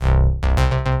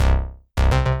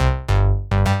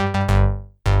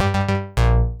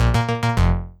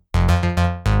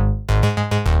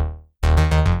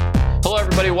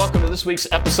this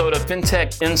week's episode of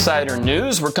Fintech Insider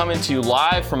News. We're coming to you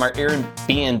live from our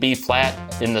Airbnb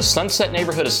flat in the Sunset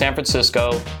neighborhood of San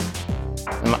Francisco.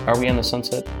 Are we in the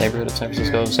Sunset neighborhood of San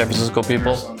Francisco? San Francisco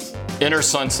people? Inner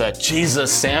Sunset.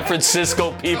 Jesus, San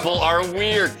Francisco people are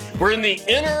weird. We're in the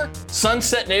inner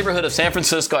Sunset neighborhood of San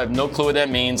Francisco. I have no clue what that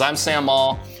means. I'm Sam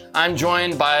Mall. I'm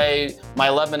joined by my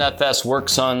 11FS work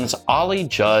sons, Ollie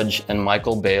Judge and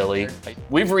Michael Bailey.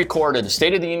 We've recorded a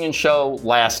State of the Union show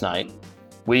last night.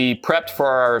 We prepped for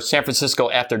our San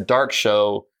Francisco After Dark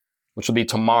show, which will be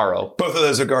tomorrow. Both of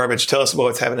those are garbage. Tell us about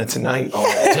what's happening tonight.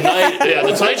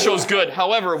 The tonight show's good.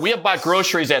 However, we have bought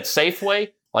groceries at Safeway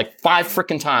like 5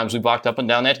 frickin' times. We walked up and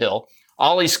down that hill.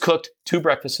 Ollie's cooked 2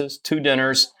 breakfasts, 2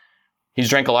 dinners. He's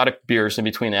drank a lot of beers in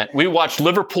between that. We watched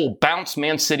Liverpool bounce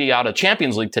Man City out of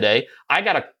Champions League today. I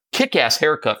got a kick-ass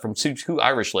haircut from 2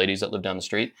 Irish ladies that live down the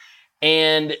street.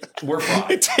 And we're from...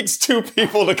 It takes 2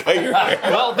 people to cut your hair.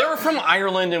 Well, they were from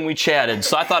Ireland and we chatted,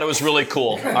 so I thought it was really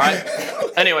cool. All right?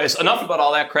 Anyways, enough about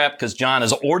all that crap because John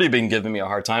has already been giving me a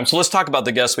hard time. So let's talk about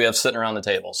the guests we have sitting around the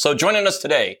table. So joining us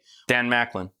today, Dan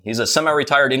Macklin. He's a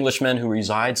semi-retired Englishman who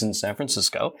resides in San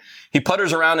Francisco. He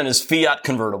putters around in his Fiat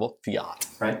convertible. Fiat,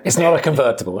 right? It's not a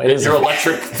convertible. It is your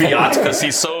electric Fiat because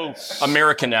he's so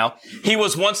American now. He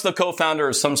was once the co-founder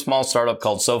of some small startup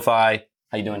called SoFi.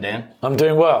 How you doing, Dan? I'm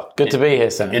doing well. Good to be here,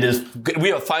 Sam. It is good.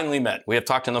 We have finally met. We have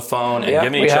talked on the phone and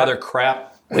given each other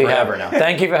crap forever now.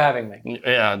 Thank you for having me.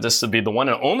 Yeah, this would be the one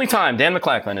and only time Dan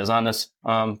McLachlan is on this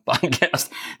podcast.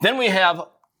 Then we have, and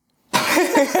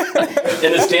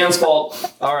it's Dan's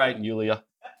fault. All right, Yulia.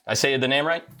 I say the name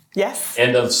right? Yes.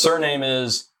 And the surname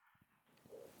is,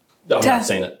 I'm not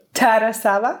saying it.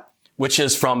 Tarasava. Which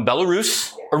is from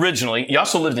Belarus originally. You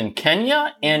also lived in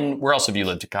Kenya, and where else have you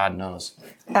lived? God knows.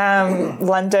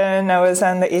 London. I was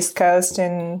on the East Coast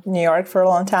in New York for a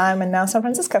long time, and now San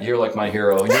Francisco. You're like my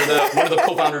hero. You're one of the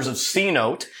co-founders of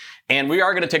C-Note, and we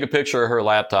are going to take a picture of her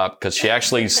laptop because she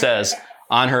actually says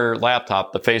on her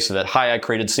laptop, the face of it, "Hi, I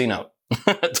created C-Note."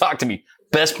 Talk to me.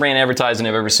 Best brand advertising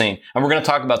I've ever seen. And we're going to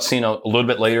talk about C-Note a little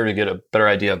bit later to get a better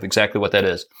idea of exactly what that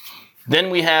is. Then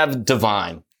we have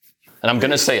Divine, and I'm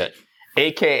going to say it.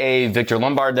 AKA Victor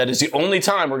Lombard. That is the only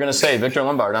time we're going to say Victor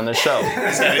Lombard on this show.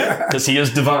 Because he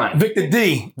is Divine. Victor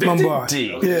D. Lombard.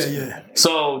 D. Yeah.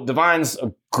 So Divine's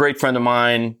a great friend of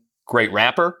mine, great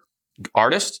rapper,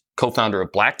 artist, co-founder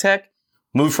of Black Tech,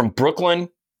 moved from Brooklyn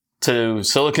to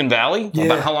Silicon Valley. Yeah.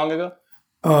 About how long ago?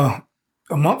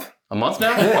 A month. A month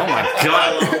now? Oh my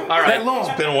God. All right. That long.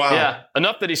 It's been a while. Yeah.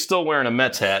 Enough that he's still wearing a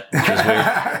Mets hat, which is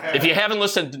weird. If you haven't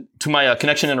listened to my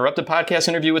Connection Interrupted podcast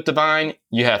interview with Divine,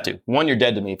 you have to. One, you're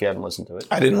dead to me if you haven't listened to it.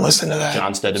 I didn't listen to that.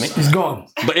 John's dead to me. He's gone.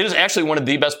 But it is actually one of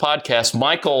the best podcasts.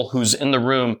 Michael, who's in the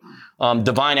room,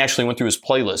 Divine actually went through his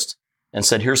playlist and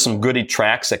said, here's some goody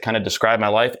tracks that kind of describe my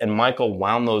life. And Michael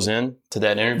wound those in to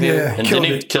that interview. Yeah, and didn't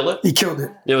he kill it? He killed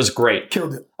it. It was great.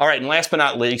 Killed it. All right. And last but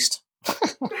not least,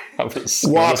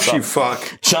 Wapsh, you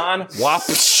fuck. John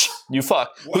Wapsh, you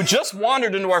fuck, who just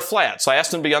wandered into our flat. So I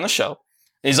asked him to be on the show.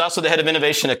 He's also the head of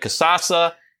innovation at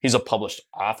Kasasa. He's a published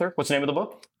author. What's the name of the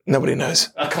book? Nobody knows.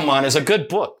 Come on, it's a good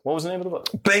book. What was the name of the book?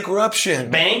 Bankruption.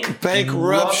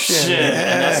 Bankruption. Yeah.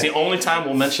 And that's the only time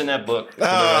we'll mention that book for the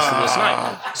rest of this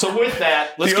night. So with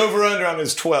that, let's the over-under on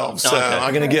is 12, so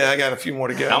Okay. I got a few more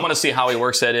to go. I'm going to see how he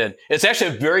works that in. It's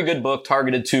actually a very good book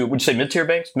targeted to, would you say mid-tier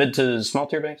banks? Mid to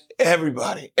small-tier banks?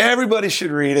 Everybody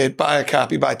should read it. Buy a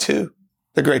copy. Buy 2.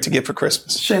 They're great to get for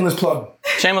Christmas. Shameless plug.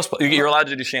 You're allowed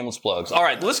to do shameless plugs. All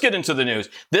right, let's get into the news.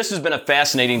 This has been a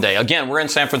fascinating day. Again, we're in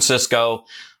San Francisco.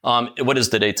 What is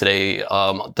the day today?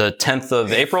 The 10th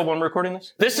of April when we're recording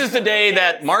this? This is the day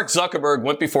that Mark Zuckerberg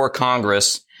went before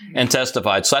Congress and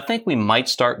testified. So I think we might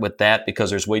start with that because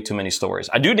there's way too many stories.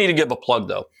 I do need to give a plug,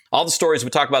 though. All the stories we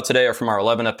talk about today are from our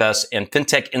 11FS and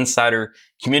Fintech Insider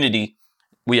community.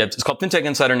 It's called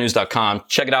FintechInsiderNews.com.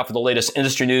 Check it out for the latest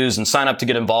industry news and sign up to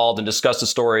get involved and discuss the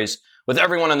stories with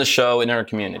everyone on the show and in our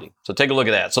community. So take a look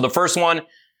at that. So the first one,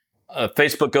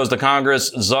 Facebook goes to Congress.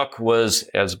 Zuck was,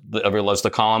 as everyone loves to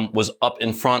call him, was up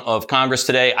in front of Congress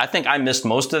today. I think I missed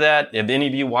most of that. Have any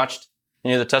of you watched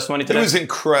any of the testimony today? It was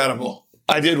incredible.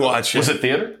 I did watch it. Was it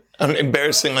theater?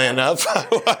 Embarrassingly enough,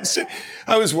 I watched it.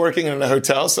 I was working in a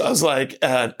hotel, so I was like,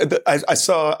 I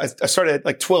started at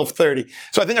like 12:30.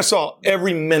 So I think I saw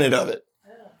every minute of it.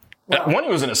 Wow. One, he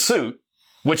was in a suit,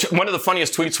 which one of the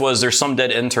funniest tweets was there's some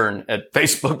dead intern at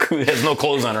Facebook who has no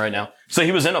clothes on right now. So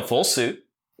he was in a full suit.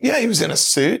 Yeah, he was in a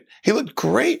suit. He looked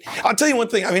great. I'll tell you one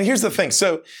thing. I mean, here's the thing.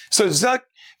 So Zuck,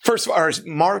 first of all, or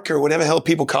Mark or whatever the hell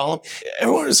people call him,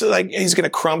 everyone was like, he's going to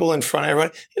crumble in front of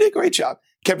everybody. He did a great job.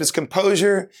 Kept his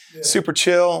composure, super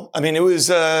chill. I mean, it was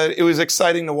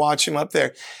exciting to watch him up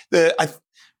there.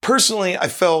 personally, I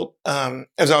felt,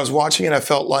 as I was watching it, I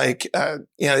felt like,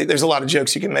 there's a lot of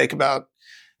jokes you can make about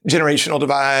generational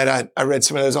divide. I read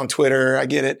some of those on Twitter. I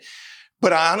get it.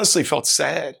 But I honestly felt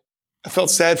sad. I felt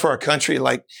sad for our country.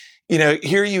 Like,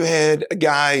 here you had a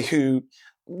guy who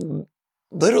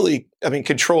literally,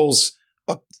 controls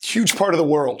a huge part of the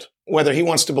world, whether he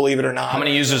wants to believe it or not. How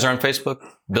many users are on Facebook?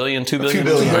 Billion, 2 billion? 2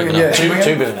 billion. Billion, yeah. 2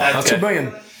 billion. Okay. 2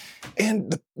 billion.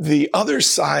 And the other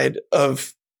side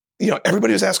of,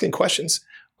 everybody was asking questions,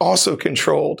 also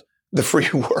controlled the free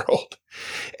world.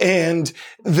 And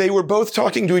they were both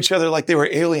talking to each other like they were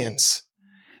aliens.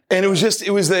 And it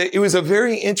was a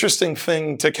very interesting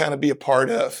thing to kind of be a part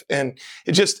of. And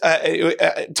it just,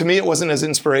 to me, it wasn't as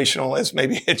inspirational as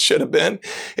maybe it should have been.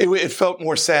 It felt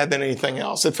more sad than anything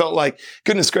else. It felt like,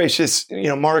 goodness gracious,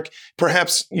 Mark,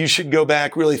 perhaps you should go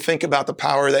back, really think about the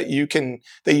power that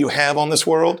you have on this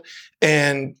world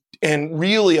and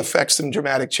really affect some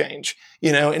dramatic change.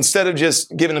 Instead of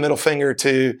just giving the middle finger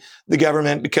to the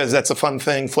government because that's a fun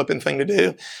thing, flippant thing to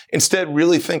do, instead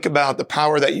really think about the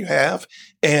power that you have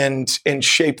and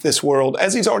shape this world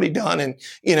as he's already done and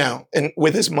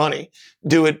with his money,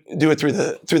 do it through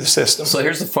the system. So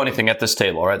here's the funny thing at this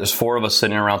table, all right? There's 4 of us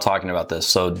sitting around talking about this.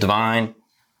 So Divine,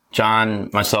 John,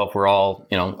 myself, we're all,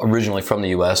 originally from the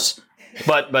US,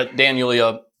 but Dan,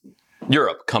 Yulia,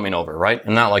 Europe coming over, right?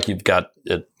 And not like you've got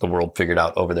the world figured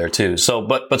out over there too. So,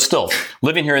 but still,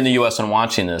 living here in the U.S. and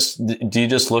watching this, do you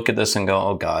just look at this and go,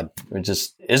 oh God,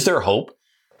 is there hope?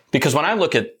 Because when I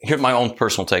look at, here's my own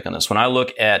personal take on this. When I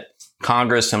look at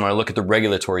Congress and when I look at the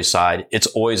regulatory side, it's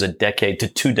always a decade to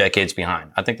 2 decades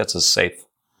behind. I think that's a safe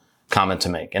comment to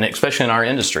make. And especially in our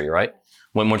industry, right?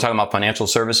 When we're talking about financial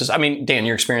services. Dan,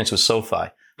 your experience with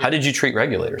SoFi, how did you treat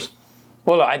regulators?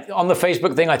 Well, on the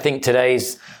Facebook thing, I think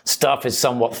today's stuff is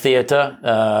somewhat theater.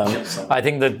 I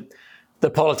think that the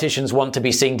politicians want to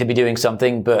be seen to be doing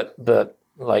something, but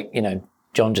like,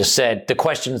 John just said, the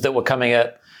questions that were coming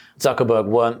at Zuckerberg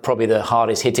weren't probably the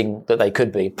hardest hitting that they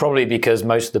could be, probably because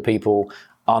most of the people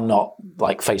are not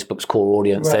like Facebook's core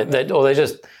audience. Right. Or they're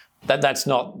just, that's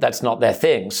not their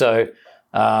thing.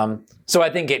 So I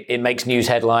think it makes news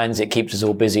headlines. It keeps us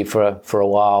all busy for a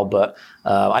while, but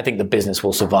I think the business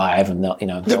will survive. And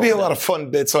there'll be a lot of fun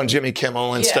bits on Jimmy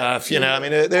Kimmel and stuff.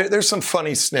 There's some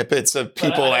funny snippets of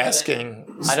people asking.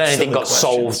 I don't think got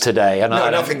solved today.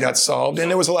 Nothing got solved, and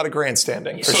there was a lot of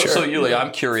grandstanding for sure. So Yulia,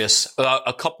 I'm curious.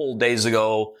 A couple days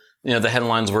ago, the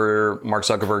headlines were Mark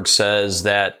Zuckerberg says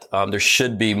that there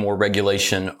should be more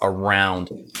regulation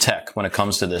around tech when it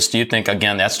comes to this. Do you think,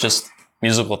 again, that's just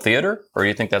musical theater, or do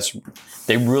you think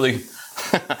they really,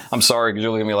 I'm sorry, because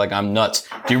you're looking at me like I'm nuts.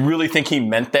 Do you really think he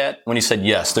meant that when he said,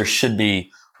 yes, there should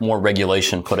be more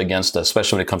regulation put against us,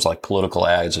 especially when it comes to like political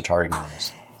ads or targeting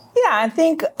us? Yeah, I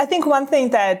think one thing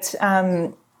that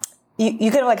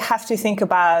you kind of like have to think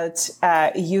about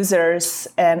users,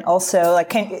 and also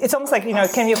like it's almost like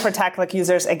can you protect like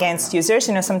users against users?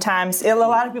 Sometimes a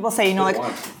lot of people say like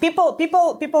people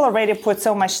already put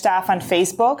so much stuff on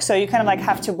Facebook, so you kind of like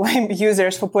have to blame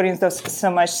users for putting so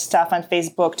much stuff on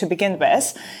Facebook to begin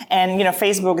with. And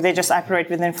Facebook, they just operate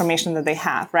with the information that they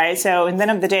have, right? So at the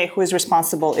end of the day, who is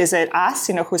responsible? Is it us,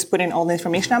 who's putting all the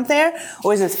information up there,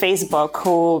 or is it Facebook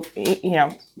who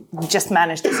just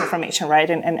manage this information, right?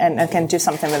 And can do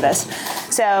something with this.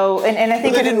 So, and I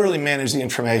think they didn't really manage the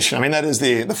information. That is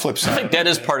the flip side. I think that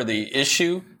is part of the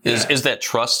issue is that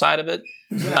trust side of it.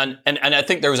 Yeah. And I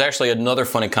think there was actually another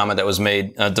funny comment that was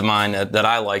made to mine that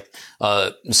I liked.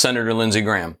 Senator Lindsey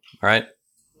Graham, all right?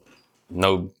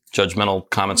 No judgmental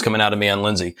comments coming out of me on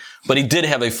Lindsey. But he did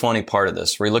have a funny part of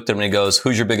this where he looked at him and he goes,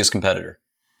 who's your biggest competitor?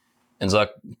 And Zuck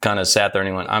kind of sat there and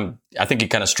he went, I think he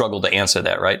kind of struggled to answer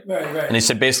that, right? Right. And he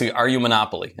said, basically, are you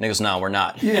Monopoly? And he goes, no, we're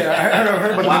not. Yeah, I heard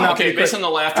about the Monopoly. Okay, based on the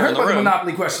laughter in the room. The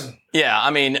Monopoly question. Yeah,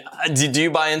 do you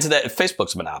buy into that?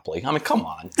 Facebook's a monopoly. Come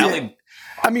on. Yeah.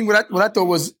 What I thought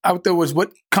was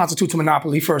what constitutes a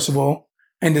monopoly, first of all,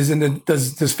 and does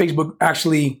Facebook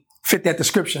actually fit that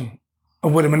description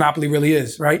of what a monopoly really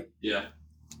is, right? Yeah.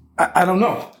 I don't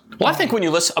know. Well, I think when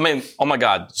you listen, oh my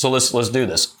God. So let's do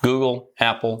this. Google,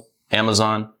 Apple,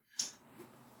 Amazon.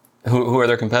 Who are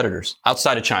their competitors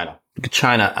outside of China? Look at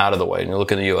China out of the way, and you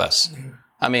look at the U.S.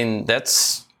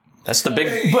 That's the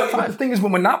big. But the thing is,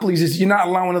 with monopolies, is you're not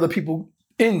allowing other people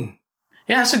in.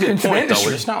 Yeah, that's a good point, though.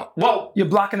 It's not. Well, you're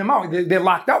blocking them out. They're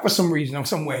locked out for some reason or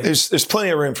some way. There's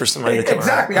plenty of room for somebody to come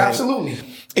exactly, around. Absolutely.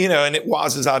 And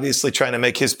Woz is obviously trying to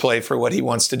make his play for what he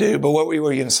wants to do. But what were you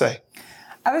going to say?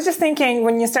 I was just thinking,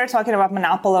 when you start talking about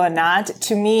monopoly or not,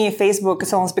 to me, Facebook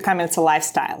is almost becoming it's a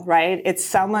lifestyle, right? It's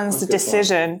someone's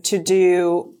decision to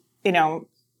do,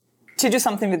 to do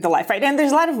something with the life, right? And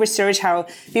there's a lot of research how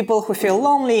people who feel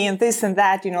lonely and this and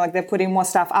that, like they're putting more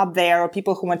stuff up there, or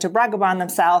people who want to brag about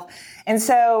themselves. And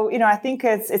so, I think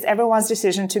it's everyone's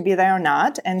decision to be there or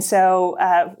not. And so,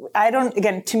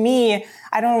 to me,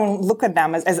 I don't look at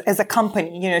them as a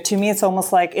company. To me, it's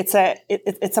almost like it's a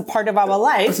part of our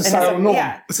life. It's a societal norm.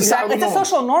 Yeah, it's a societal It's a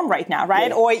social norm right now, right?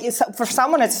 Yeah. Or for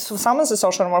someone's a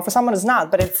social norm, for someone it's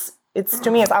not. But it's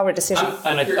to me, it's our decision.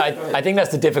 And I think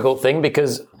that's the difficult thing,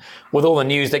 because with all the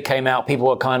news that came out, people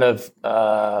were kind of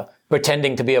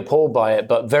pretending to be appalled by it,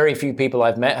 but very few people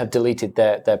I've met have deleted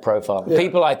their profile. Yeah.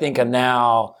 People, I think, are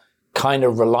now kind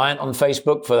of reliant on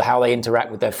Facebook for how they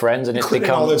interact with their friends, and it's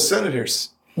become all those senators.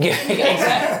 Yeah,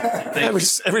 exactly.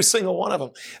 every single one of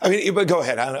them. I mean, but go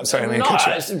ahead. I'm sorry.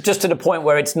 It's just to the point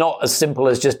where it's not as simple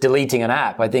as just deleting an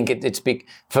app. I think it's big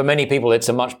for many people. It's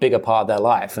a much bigger part of their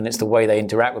life, and it's the way they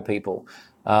interact with people.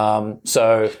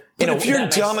 If you're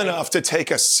dumb enough to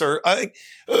take a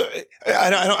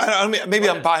maybe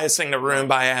I'm biasing the room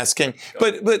by asking,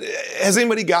 but has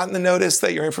anybody gotten the notice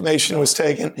that your information was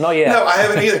taken? Not yet. No, I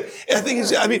haven't either. I think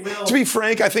to be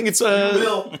frank, I think it's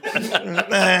no.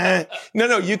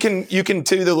 You can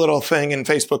do the little thing, and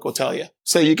Facebook will tell you.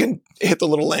 So you can hit the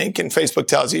little link, and Facebook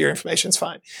tells you your information's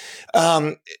fine.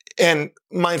 And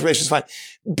my information is fine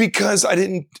because I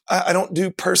don't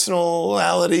do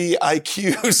personality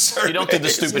IQ surveys. You don't do the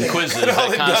stupid quizzes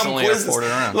that constantly are forwarded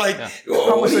around.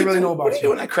 How much they really know about what are you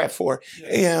doing that crap for?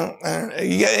 Yeah.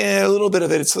 A little bit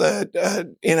of it. It's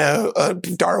a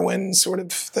Darwin sort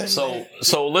of thing.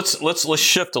 So let's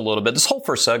shift a little bit. This whole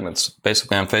first segment's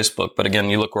basically on Facebook, but again,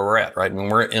 you look where we're at, right? I mean,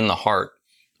 we're in the heart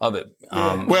of it.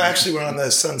 Well, actually, we're on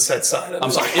the sunset side.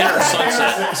 I'm sorry, inner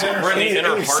sunset. We're on the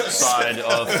inner heart side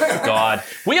of God.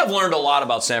 We have learned a lot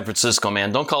about San Francisco,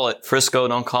 man. Don't call it Frisco.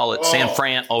 Don't call it San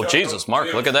Fran. Oh, Jesus,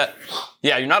 Mark, look at that.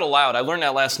 Yeah, you're not allowed. I learned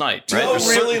that last night. Do you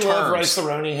really love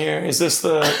rice-a-roni here? Is this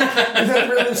the... Is that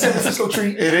really the San Francisco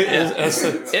treat? It is.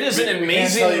 It is an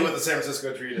amazing... I can't tell you what the San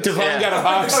Francisco treat is. Devon got a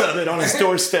box of it on his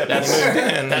doorstep.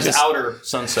 That's outer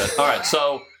sunset. All right,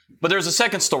 so... But there's a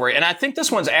second story, and I think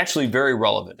this one's actually very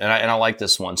relevant, and I like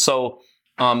this one. So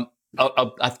a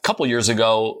couple years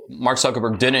ago, Mark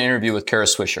Zuckerberg did an interview with Kara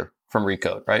Swisher from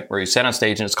Recode, right? Where he sat on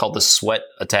stage, and it's called The Sweat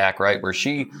Attack, right? Where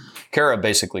Kara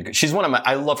basically, she's one of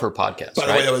I love her podcasts. By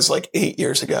the way, that was like 8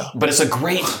 years ago. But it's a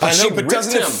great... I know, but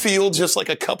doesn't it feel just like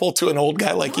a couple to an old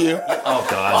guy like you? Oh,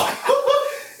 God.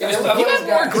 You have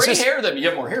more gray hair than me. You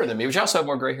have more hair than me, but you also have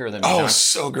more gray hair than me. Oh, John.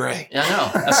 So gray. Yeah, I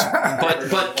know.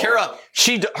 But Kara,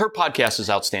 her podcast is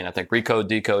outstanding. I think Recode,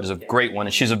 Decode is a great one,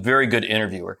 and she's a very good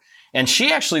interviewer. And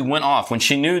she actually went off when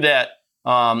she knew that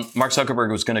Mark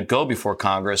Zuckerberg was going to go before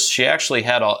Congress. She actually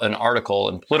had an article,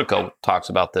 and Politico talks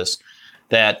about this,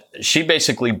 that she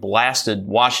basically blasted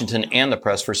Washington and the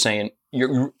press for saying,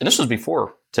 and this was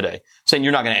before today, saying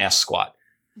you're not going to ask squat.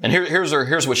 And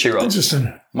here's what she wrote.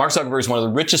 Interesting. Mark Zuckerberg is one of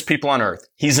the richest people on earth.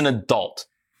 He's an adult.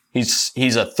 He's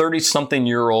a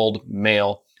 30-something-year-old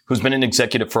male who's been an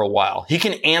executive for a while. He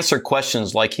can answer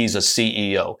questions like he's a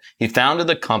CEO. He founded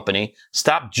the company,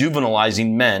 Stop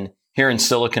Juvenilizing Men, here in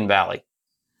Silicon Valley.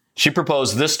 She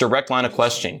proposed this direct line of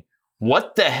questioning.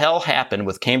 What the hell happened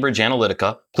with Cambridge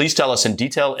Analytica? Please tell us in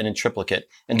detail and in triplicate,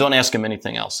 and don't ask him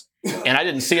anything else. And I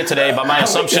didn't see it today, but my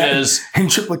assumption is in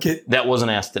triplicate that wasn't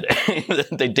asked today.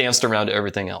 They danced around to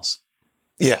everything else.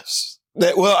 Yes.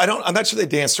 I'm not sure they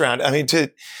danced around. I mean, to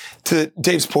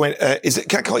Dave's point, can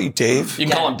I call you Dave? You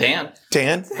can call him Dan.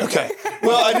 Dan? Okay.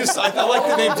 Well, I like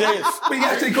the name Dave. But you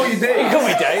actually call you Dave. You call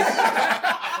me Dave.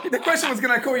 The question was, can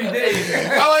I call you Dave?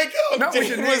 I like how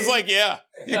Dave was like, yeah,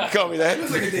 you can call me that.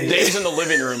 Dave's in the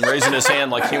living room raising his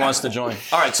hand like he wants to join.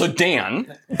 All right, so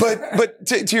Dan. But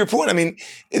to your point, I mean,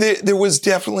 there was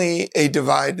definitely a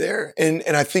divide there. And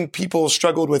I think people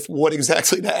struggled with what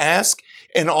exactly to ask.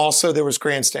 And also there was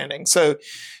grandstanding. So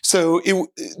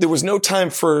there was no time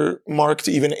for Mark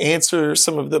to even answer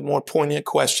some of the more poignant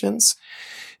questions.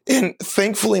 And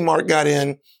thankfully, Mark got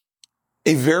in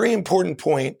a very important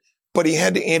point, but he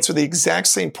had to answer the exact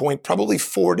same point probably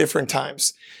 4 different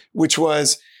times, which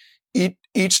was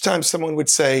each time someone would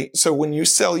say, so when you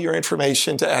sell your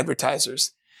information to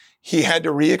advertisers, he had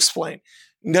to re-explain.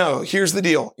 No, here's the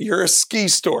deal. You're a ski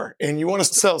store and you want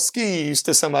to sell skis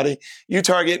to somebody. You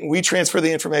target and we transfer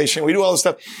the information. We do all this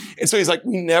stuff. And so he's like,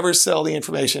 we never sell the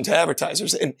information to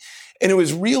advertisers. And it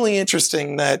was really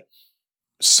interesting that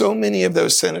so many of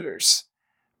those senators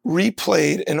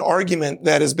replayed an argument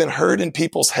that has been heard in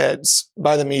people's heads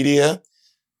by the media,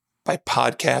 by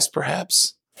podcasts,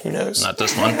 perhaps. Who knows? Not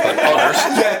this one, but others.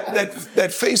 that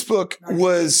Facebook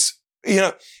was,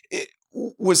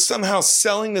 was somehow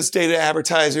selling this data to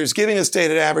advertisers, giving this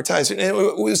data to advertisers. And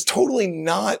it was totally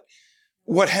not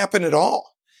what happened at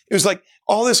all. It was like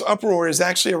all this uproar is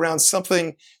actually around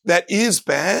something that is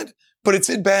bad, but it's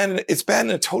bad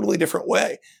in a totally different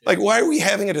way. Like, why are we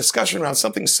having a discussion around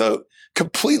something so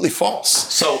completely false?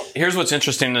 So here's what's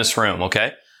interesting in this room,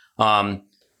 okay?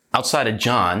 Outside of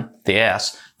John, the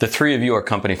ass, the three of you are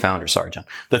company founders. Sorry, John.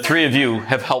 The three of you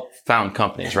have helped found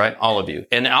companies, right? All of you.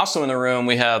 And also in the room,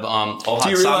 we have Ohad. Do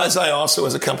you realize I also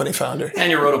was a company founder? And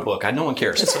you wrote a book. No one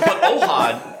cares. But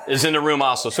Ohad is in the room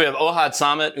also. So we have Ohad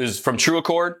Samet, who's from True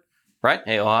Accord, right?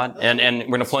 Hey, Ohad. And we're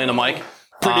going to play in the mic.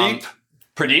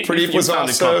 Pradeep was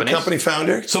also a company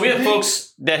founder. So we have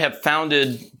folks that have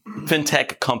founded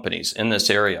fintech companies in this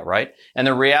area, right? And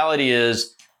the reality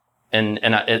is, and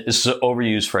this is an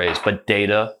overused phrase, but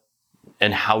data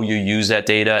and how you use that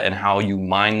data and how you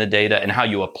mine the data and how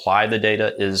you apply the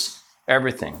data is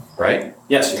everything, right?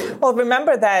 Yes. Well,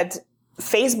 remember that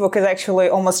Facebook is actually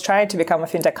almost trying to become a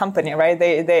fintech company, right?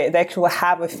 They actually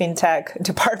have a fintech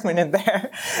department in there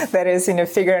that is,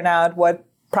 figuring out what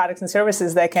products and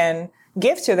services they can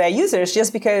give to their users,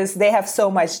 just because they have so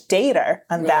much data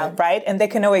on them, right? And they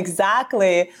can know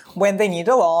exactly when they need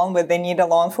a loan, when they need a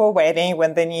loan for a wedding,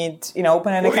 when they need,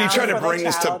 open an account. Are you trying to bring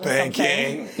this to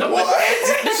banking? No,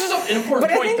 this is an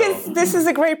important point, But I think this is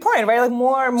a great point, right? Like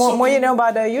more you know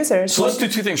about the users. So let's do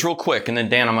two things real quick, and then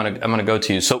Dan, I'm gonna go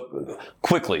to you. So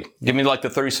quickly, give me like the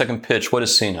 30-second pitch. What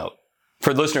is C-Note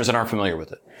for listeners that aren't familiar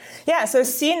with it? Yeah, so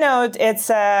C-Note,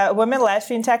 it's a women-led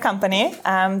fintech company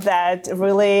that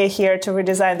really here to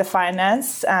redesign the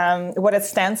finance, what it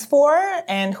stands for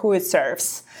and who it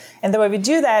serves. And the way we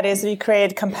do that is we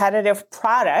create competitive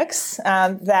products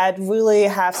that really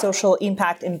have social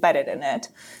impact embedded in it.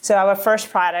 So our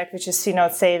first product, which is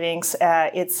C-Note Savings,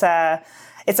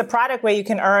 it's a product where you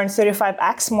can earn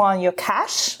 35x more on your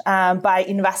cash by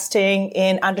investing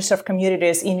in underserved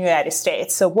communities in the United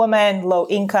States. So women, low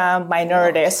income,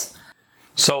 minorities.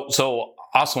 So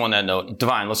also on that note,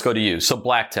 Divine, let's go to you. So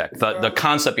Black Tech, the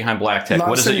concept behind Black Tech,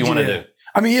 what is it you want to do?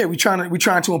 I mean, we're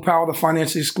trying to empower the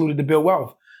financially excluded to build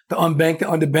wealth. The unbanked, the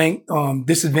underbanked,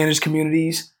 disadvantaged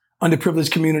communities,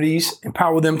 underprivileged communities,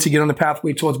 empower them to get on the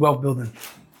pathway towards wealth building.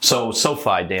 So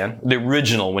SoFi, Dan, the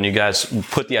original, when you guys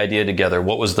put the idea together,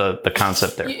 what was the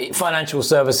concept there? Financial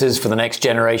services for the next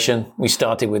generation. We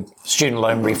started with student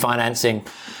loan refinancing,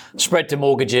 spread to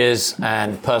mortgages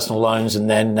and personal loans, and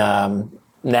then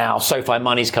now SoFi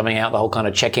Money's coming out, the whole kind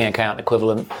of checking account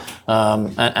equivalent,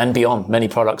 and beyond, many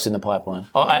products in the pipeline.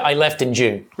 I left in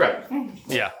June. Right.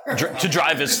 Yeah. To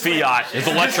drive his Fiat, his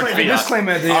electric Fiat.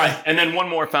 Disclaimer at the All end. right. And then one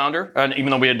more founder, and even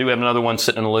though we do have another one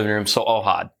sitting in the living room, so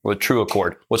Ohad with True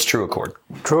Accord. What's True Accord?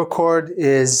 True Accord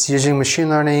is using machine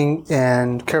learning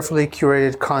and carefully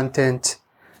curated content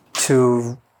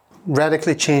to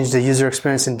radically change the user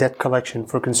experience in debt collection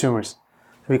for consumers.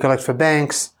 We collect for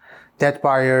banks, debt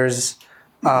buyers,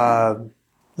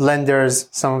 lenders,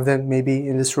 some of them maybe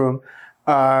in this room,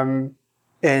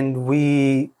 and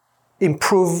we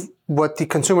improve what the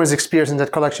consumers experience in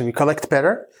that collection. We collect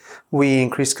better, we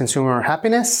increase consumer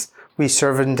happiness, we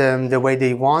serve them the way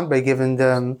they want by giving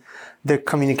them the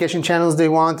communication channels they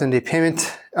want and the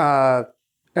payment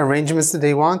arrangements that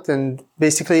they want, and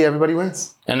basically everybody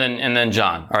wins. And then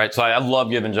John. All right. So I love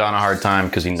giving John a hard time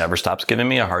because he never stops giving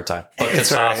me a hard time. But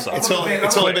It's all right. Kasasa.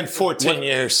 It's only been 14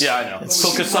 years. Yeah, I know. So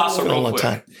Kasasa, a real long quick.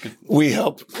 time. We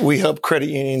help credit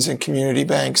unions and community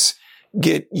banks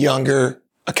get younger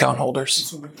account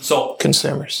holders, So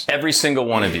consumers. every single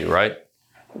one of you, right?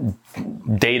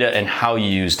 Data and how you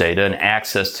use data and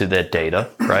access to that data,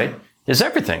 right? Is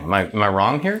everything. Am I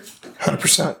wrong here?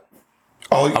 100%.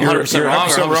 I'm 100% wrong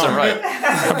or 100% right?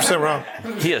 100% wrong.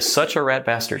 He is such a rat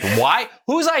bastard. Why?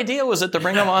 Whose idea was it to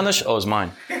bring him on the show? Oh, it was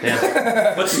mine.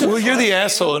 Yeah. But Well, you're the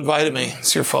asshole who invited me.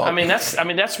 It's your fault. I mean,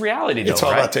 that's reality, though, it's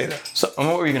all right? about data. So,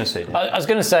 what were you going to say, Dan? I was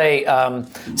going to say,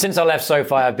 since I left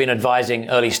SoFi, I've been advising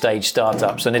early stage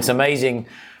startups, and it's amazing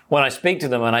when I speak to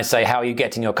them and I say, how are you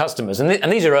getting your customers?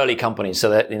 And these are early companies,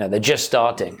 so that they're just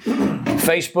starting.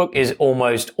 Facebook is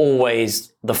almost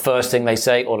always the first thing they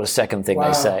say or the second thing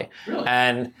they say. Really?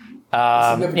 And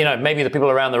maybe the people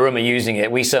around the room are using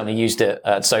it. We certainly used it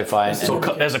at SoFi. So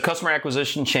as a customer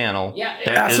acquisition channel,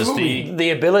 absolutely.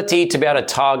 The ability to be able to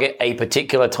target a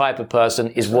particular type of person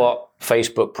is what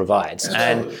Facebook provides.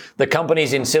 And the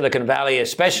companies in Silicon Valley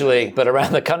especially, but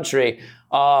around the country,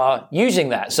 are using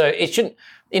that. So it shouldn't,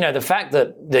 the fact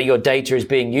that your data is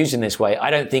being used in this way,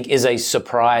 I don't think is a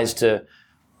surprise to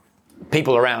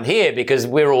people around here, because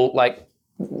we're all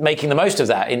making the most of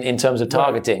that in terms of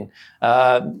targeting.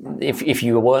 If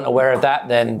you weren't aware of that,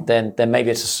 then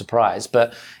maybe it's a surprise.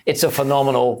 But it's a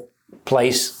phenomenal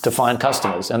place to find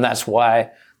customers, and that's why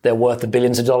they're worth the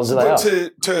billions of dollars that they are.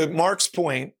 To Mark's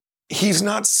point, he's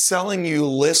not selling you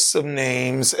lists of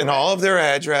names and all of their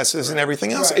addresses and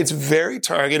everything else. It's very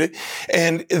targeted,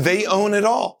 and they own it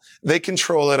all. They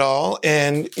control it all.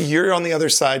 And you're on the other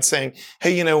side saying,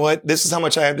 hey, you know what? This is how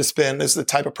much I have to spend. This is the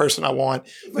type of person I want.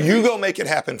 You go make it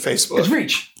happen, Facebook. It's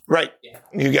reach. Right.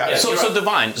 You got it. So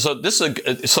Divine,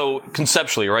 so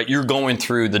conceptually, right, you're going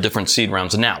through the different seed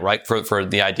rounds now, right, for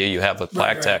the idea you have with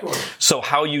Black Tech. So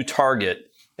how you target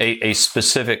a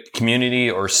specific community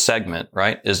or segment,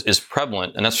 right, is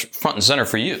prevalent, and that's front and center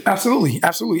for you. Absolutely.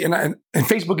 And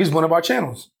Facebook is one of our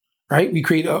channels, right? We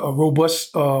create a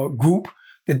robust group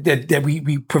that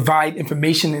we provide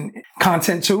information and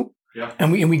content to,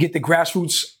 and we get the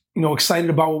grassroots, excited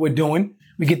about what we're doing.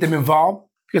 We get them involved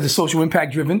because it's social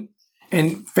impact driven,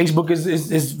 and Facebook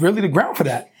is really the ground for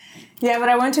that. Yeah, what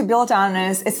I want to build on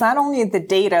is it's not only the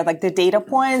data, like the data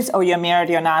points, oh, you're married,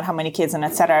 you're not, how many kids, and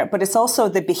et cetera, but it's also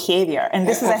the behavior. And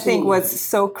this is, I think, what's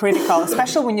so critical,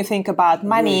 especially when you think about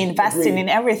money, investing in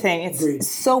everything. It's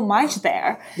so much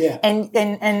there. Yeah.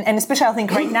 And especially I think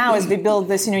right now as we build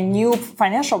this, new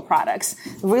financial products,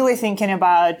 really thinking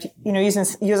about, using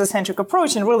user-centric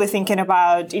approach and really thinking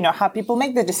about, how people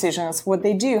make the decisions, what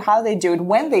they do, how they do it,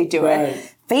 when they do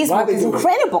it. Facebook is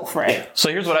incredible for it. So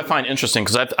here's what I find interesting,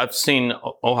 because I've seen,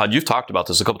 Ohad, you've talked about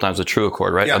this a couple times with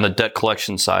TrueAccord, right? On the debt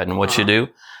collection side and what you do,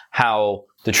 how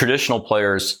the traditional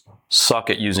players suck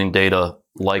at using data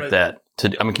like that.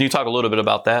 Can you talk a little bit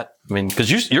about that? I mean,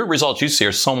 because your results you see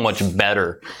are so much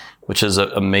better, which is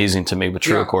amazing to me with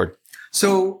TrueAccord.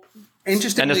 So,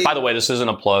 interestingly... And by the way, this isn't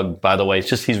a plug, by the way. It's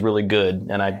just he's really good,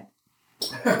 and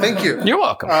Thank you. You're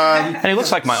welcome. And he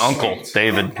looks like my uncle,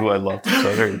 David, who I love.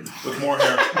 So With more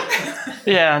hair.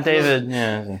 Yeah, David.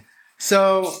 Yeah.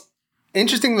 So,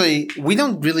 interestingly, we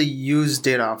don't really use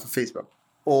data off of Facebook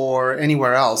or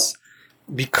anywhere else.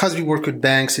 Because we work with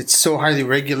banks, it's so highly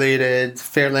regulated,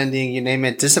 fair lending, you name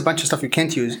it. There's a bunch of stuff you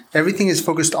can't use. Everything is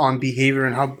focused on behavior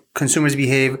and how consumers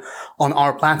behave on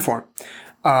our platform.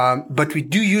 But we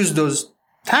do use those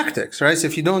tactics, right? So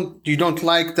if you don't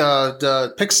like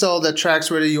the pixel that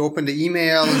tracks whether you open the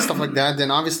email and stuff like that,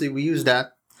 then obviously we use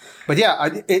that. But yeah,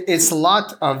 it's a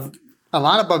lot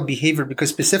about behavior, because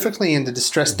specifically in the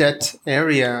distressed debt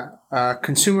area,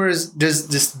 consumers, there's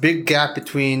this big gap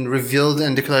between revealed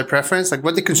and declared preference. Like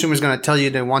what the consumer is going to tell you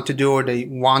they want to do or they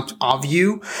want of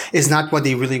you is not what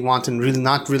they really want and really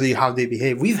not really how they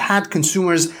behave. We've had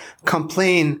consumers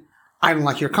complain, I don't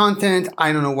like your content.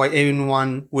 I don't know why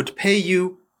anyone would pay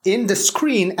you, in the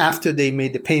screen after they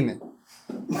made the payment.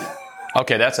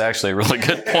 Okay, that's actually a really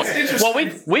good point. Well,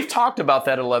 we've talked about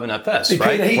that at 11FS,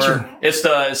 right? Where it's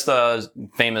the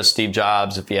famous Steve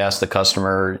Jobs, if you ask the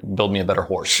customer, build me a better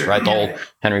horse, right? The whole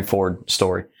Henry Ford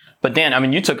story. But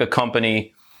Dan, you took a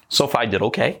company, SoFi did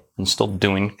okay and still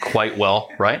doing quite well,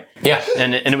 right? Yeah.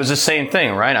 And it was the same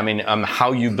thing, right?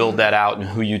 How you build that out and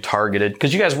who you targeted,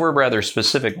 because you guys were rather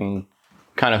specific in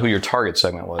kind of who your target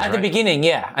segment was, At the beginning,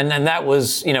 yeah. And then that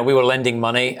was, we were lending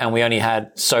money and we only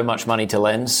had so much money to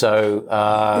lend.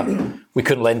 So we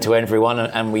couldn't lend to everyone.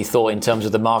 And we thought in terms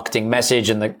of the marketing message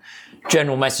and the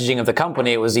general messaging of the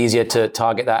company, it was easier to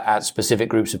target that at specific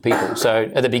groups of people.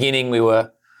 So at the beginning, we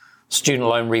were student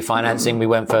loan refinancing. We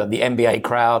went for the MBA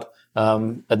crowd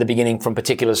at the beginning from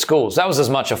particular schools. That was as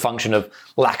much a function of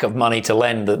lack of money to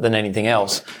lend than anything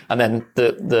else. And then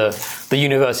the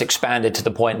universe expanded to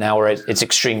the point now where it's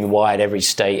extremely wide, every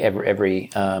state, every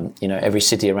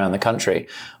city around the country.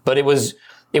 But it was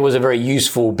a very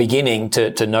useful beginning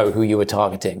to know who you were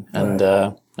targeting. And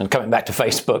coming back to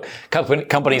Facebook,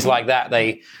 companies like that,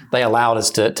 they allowed us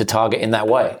to target in that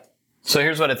way. So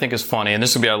here's what I think is funny, and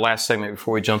this will be our last segment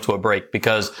before we jump to a break,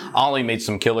 because Ollie made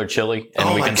some killer chili,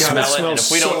 and we can smell it. And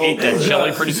if we don't eat that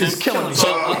chili pretty soon,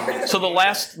 so the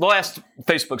last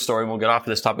Facebook story, and we'll get off of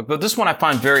this topic, but this one I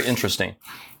find very interesting.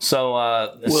 So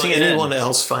will CNN, anyone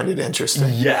else find it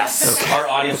interesting? Yes. Okay. Our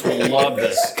audience will love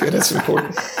this. Good, that's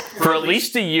important. For at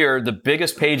least a year, the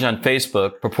biggest page on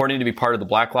Facebook, purporting to be part of the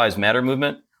Black Lives Matter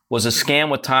movement, was a scam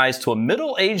with ties to a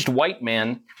middle-aged white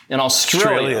man in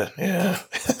Australia. Yeah.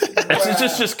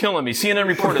 It's just killing me. CNN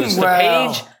reported this. The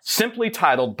page, simply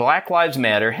titled Black Lives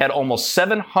Matter, had almost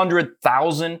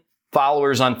 700,000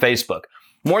 followers on Facebook.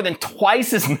 More than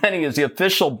twice as many as the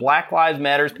official Black Lives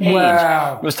Matter page.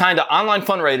 Wow. It was tied to online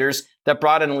fundraisers that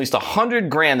brought in at least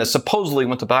 $100,000 that supposedly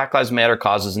went to Black Lives Matter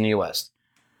causes in the U.S.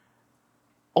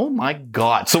 Oh my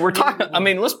God. So we're talking,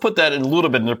 let's put that in a little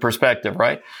bit into perspective,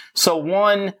 right? So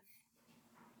one,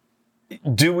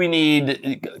 do we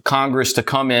need Congress to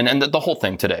come in, and the whole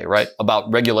thing today, right, about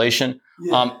regulation?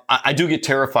 Yeah. I do get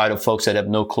terrified of folks that have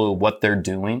no clue what they're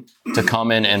doing to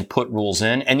come in and put rules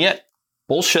in, and yet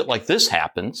bullshit like this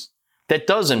happens that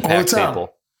does impact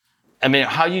people. I mean,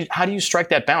 how do you strike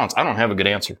that balance? I don't have a good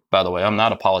answer, by the way. I'm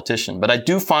not a politician, but I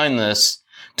do find this.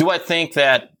 Do I think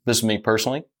that, this is me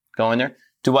personally going there,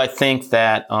 do I think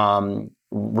that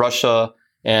Russia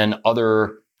and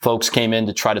other folks came in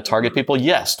to try to target people?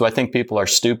 Yes. Do I think people are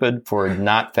stupid for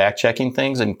not fact-checking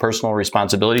things and personal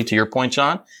responsibility, to your point,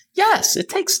 John? Yes. It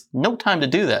takes no time to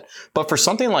do that. But for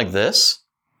something like this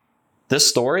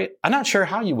story, I'm not sure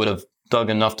how you would have dug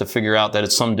enough to figure out that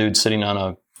it's some dude sitting on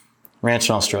a ranch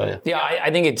in Australia. Yeah, I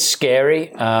think it's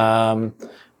scary.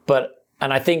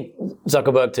 And I think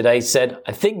Zuckerberg today said,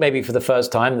 I think maybe for the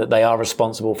first time, that they are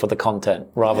responsible for the content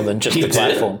rather than just the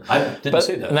platform. I didn't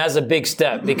see that. And that's a big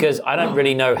step, because I don't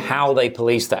really know how they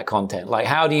police that content. Like,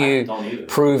 how do you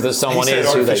prove that someone He said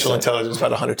is who they artificial say? intelligence about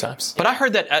 100 times. But I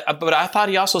heard that, but I thought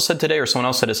he also said today, or someone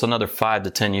else said, it's another 5 to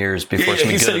 10 years before it's going to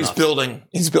be He good said enough.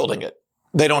 he's building it.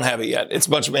 They don't have it yet. It's a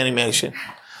bunch of animation.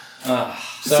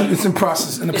 It's in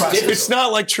process. It's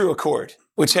not like True Accord,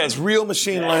 which has real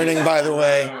machine learning, by the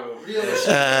way.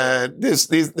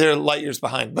 They're light years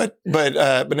behind, but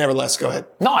nevertheless, go ahead.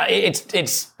 No,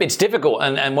 it's difficult,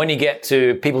 and when you get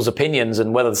to people's opinions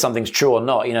and whether something's true or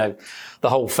not, the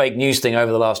whole fake news thing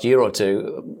over the last year or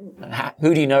two.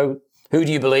 Who do you know? Who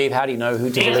do you believe? How do you know who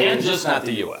to believe? And just not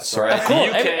the U.S., right? Of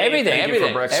course, The UK,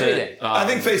 everything. Brexit. I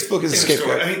think Facebook is a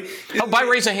scapegoat. By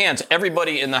raise of hands,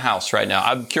 everybody in the house right now,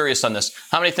 I'm curious on this.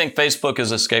 How many think Facebook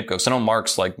is a scapegoat? 'Cause I know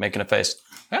Mark's like making a face.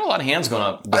 I got a lot of hands going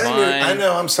up. I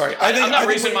know. I'm sorry. I'm not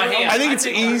raising my hand. I think it's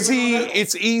easy.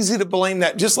 It's easy to blame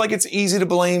that. Just like it's easy to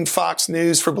blame Fox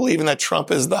News for believing that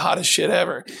Trump is the hottest shit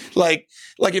ever. Like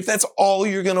if that's all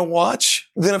you're going to watch,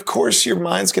 then of course your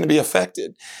mind's going to be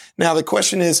affected. Now the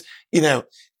question is,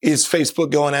 is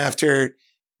Facebook going after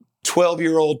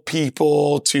 12-year-old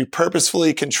people to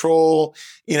purposefully control,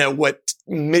 what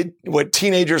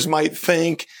teenagers might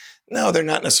think? No, they're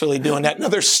not necessarily doing that. No,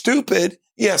 they're stupid.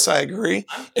 Yes, I agree.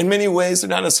 In many ways, they're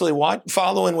not necessarily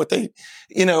following what they,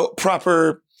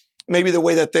 proper, maybe the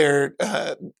way that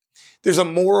there's a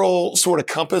moral sort of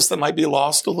compass that might be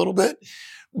lost a little bit.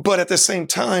 But at the same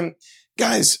time,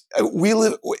 guys, we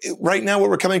live right now. What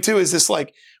we're coming to is this,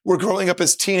 like, we're growing up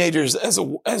as teenagers as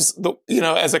a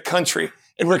country,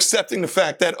 and we're accepting the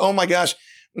fact that, oh my gosh,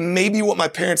 maybe what my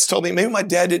parents told me, maybe my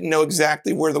dad didn't know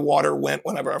exactly where the water went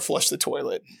whenever I flushed the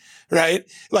toilet. Right?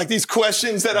 Like these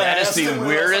questions that I asked. That is the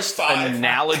weirdest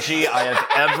analogy I have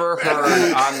ever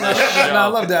heard on this show. No, I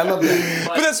love that.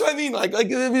 But that's what I mean. Like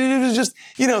it was just,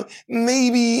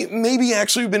 maybe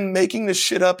actually we've been making this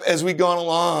shit up as we've gone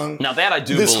along. Now that I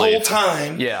do this believe. Whole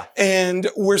time. Yeah. And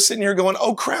we're sitting here going,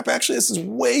 oh crap, actually this is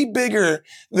way bigger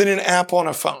than an app on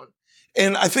a phone.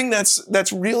 And I think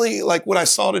that's really like what I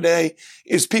saw today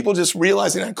is people just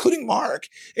realizing, including Mark,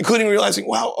 realizing,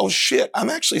 wow, oh shit, I'm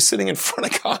actually sitting in front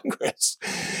of Congress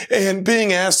and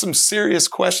being asked some serious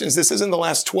questions. This isn't the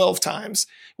last 12 times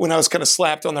when I was kind of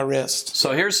slapped on the wrist.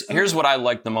 So here's what I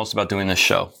like the most about doing this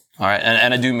show. All right.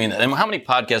 And I do mean that. And how many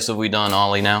podcasts have we done,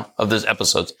 Ollie, now of this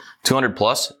episodes? 200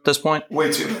 plus at this point?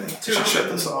 Way too many. Should shut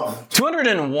this off.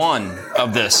 201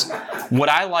 of this. What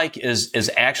I like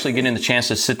is actually getting the chance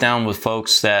to sit down with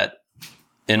folks that,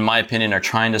 in my opinion, are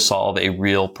trying to solve a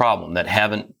real problem that have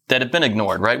been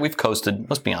ignored, right? We've coasted,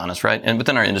 let's be honest, right? And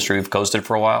within our industry, we've coasted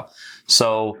for a while.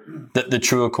 So the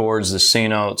True Accords, the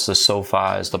C-Notes, the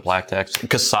SoFis, the Black Techs,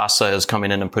 Kasasa is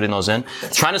coming in and putting those in.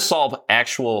 Trying to solve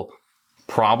actual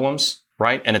problems,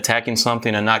 right? And attacking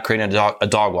something and not creating a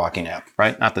dog walking app,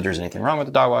 right? Not that there's anything wrong with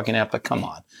the dog walking app, but come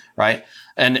on, right?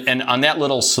 And on that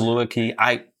little soliloquy,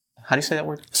 how do you say that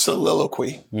word?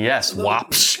 Soliloquy. Yes,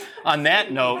 WAPS. On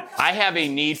that note, I have a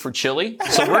need for chili,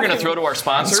 so we're going to throw to our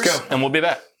sponsors, and we'll be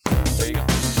back. There you go.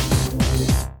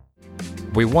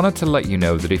 We wanted to let you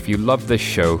know that if you love this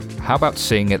show, how about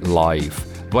seeing it live?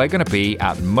 We're going to be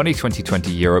at Money 2020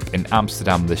 Europe in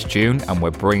Amsterdam this June, and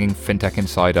we're bringing Fintech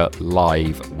Insider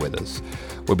live with us.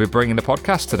 We'll be bringing the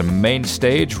podcast to the main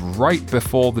stage right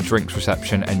before the drinks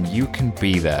reception, and you can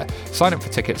be there. Sign up for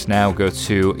tickets now. Go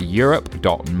to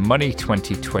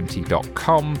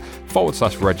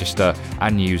europe.money2020.com/register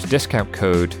and use discount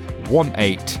code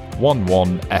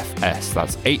 1811FS.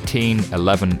 That's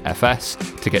 1811FS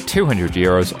to get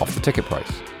 €200 off the ticket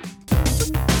price.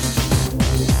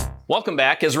 Welcome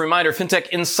back. As a reminder, Fintech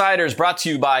Insider is brought to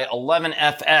you by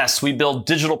 11FS. We build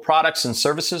digital products and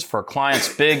services for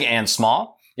clients big and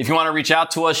small. If you want to reach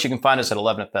out to us, you can find us at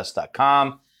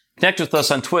 11fs.com. Connect with us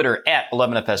on Twitter at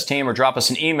 11FSteam or drop us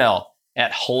an email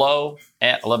at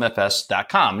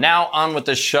hello@11fs.com. Now on with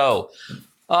the show.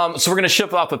 So we're going to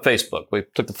shift off of Facebook. We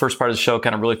took the first part of the show,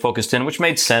 kind of really focused in, which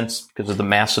made sense because of the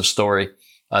massive story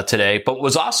today. But what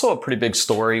was also a pretty big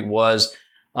story was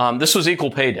this was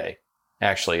Equal Pay Day.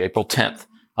 Actually, April 10th.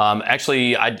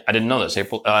 Actually, I didn't know this.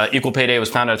 Equal Pay Day was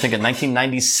founded, I think, in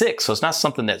 1996. So it's not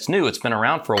something that's new. It's been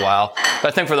around for a while. But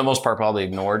I think for the most part, probably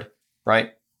ignored,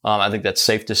 right? I think that's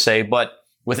safe to say. But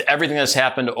with everything that's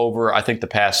happened over, I think, the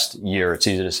past year, it's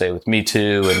easy to say with Me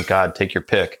Too and God, take your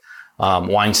pick,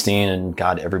 Weinstein and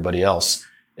God, everybody else.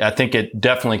 I think it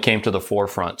definitely came to the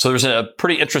forefront. So there's a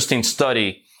pretty interesting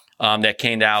study that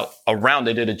came out around,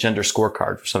 they did a gender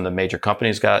scorecard for some of the major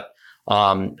companies got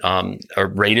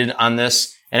rated on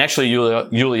this. And actually,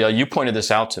 Yulia, you pointed this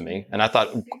out to me. And I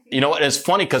thought, you know what? It's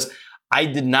funny because I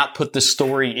did not put this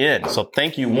story in. So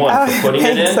thank you, one, for putting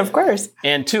it in. Of course.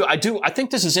 And two, I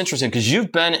think this is interesting because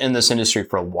you've been in this industry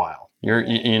for a while.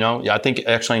 I think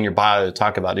actually in your bio you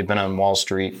talk about you've been on Wall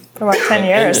Street for about 10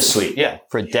 years. In the suite, yeah,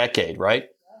 for a decade, right?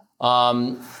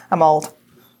 I'm old.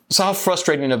 So how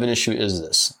frustrating of an issue is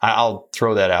this? I'll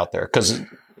throw that out there because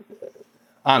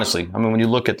honestly, I mean, when you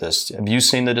look at this, have you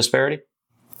seen the disparity?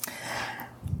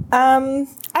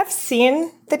 I've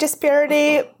seen the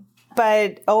disparity,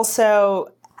 but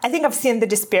also I think I've seen the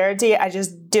disparity. I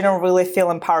just didn't really feel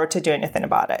empowered to do anything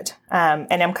about it.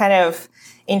 And I'm kind of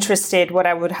interested what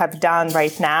I would have done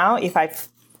right now if I've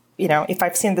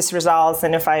seen these results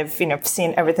and if I've,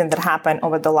 seen everything that happened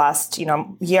over the last,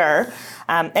 year,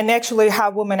 and actually how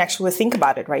women actually think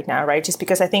about it right now, right? Just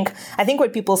because I think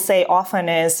what people say often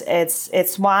is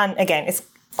it's one, again, it's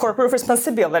corporate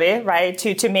responsibility, right?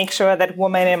 To make sure that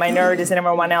women and minorities and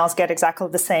everyone else get exactly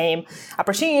the same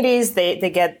opportunities. They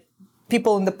get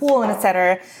people in the pool and et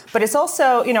cetera. But it's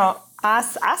also,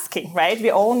 us asking, right? We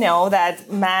all know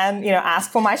that men, ask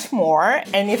for much more.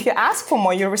 And if you ask for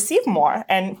more, you receive more.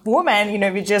 And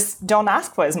women, we just don't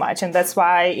ask for as much. And that's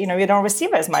why, we don't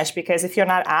receive as much because if you're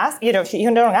not asked, if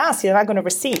you don't ask, you're not going to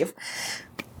receive.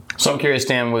 So I'm curious,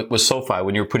 Dan, with SoFi,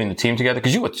 when you were putting the team together,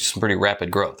 because you went through some pretty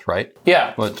rapid growth, right?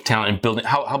 Yeah. With talent and building.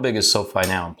 How big is SoFi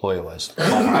now, employee-wise?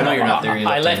 I know you're not there.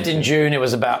 I left in June. It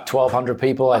was about 1,200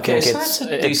 people. I think it's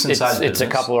a decent size business. It's a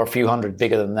couple or a few hundred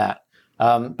bigger than that.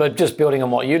 But just building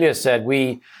on what Yulia said,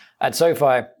 we at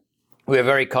SoFi, we are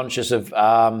very conscious of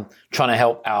trying to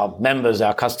help our members,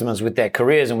 our customers with their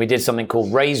careers. And we did something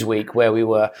called Raise Week, where we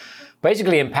were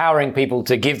basically empowering people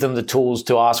to give them the tools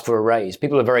to ask for a raise.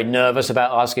 People are very nervous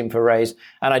about asking for a raise.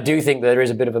 And I do think there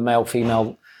is a bit of a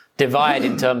male-female divide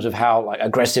in terms of how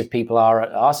aggressive people are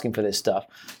at asking for this stuff.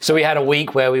 So we had a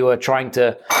week where we were trying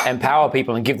to empower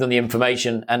people and give them the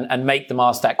information and make them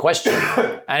ask that question.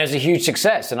 And it was a huge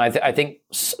success. And I think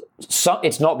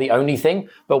it's not the only thing,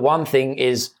 but one thing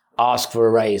is ask for a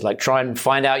raise, try and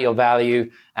find out your value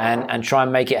and try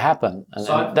and make it happen.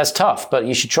 And that's tough, but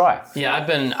you should try. Yeah, I've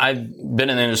been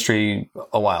in the industry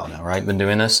a while now, right? Been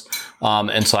doing this.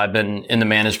 And so I've been in the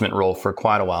management role for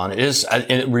quite a while. And it is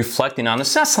reflecting on this.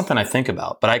 It's not something I think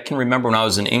about, but I can remember when I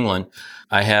was in England,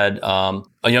 I had a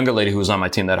younger lady who was on my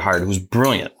team that I hired who was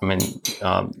brilliant. I mean,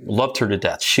 loved her to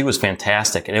death. She was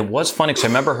fantastic. And it was funny because I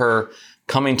remember her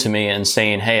coming to me and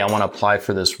saying, hey, I want to apply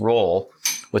for this role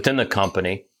within the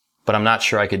company, but I'm not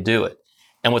sure I could do it.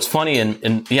 And what's funny,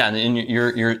 and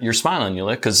you're smiling,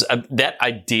 Yulia, because that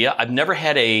idea, I've never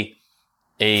had a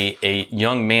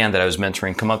young man that I was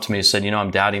mentoring come up to me and said, I'm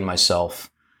doubting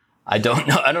myself. I don't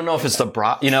know if it's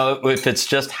if it's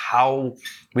just how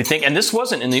we think. And this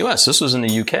wasn't in the US, this was in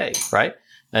the UK, right?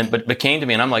 But came to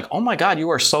me and I'm like, oh my God, you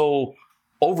are so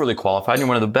overly qualified. You're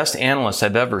one of the best analysts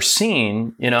I've ever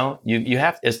seen. You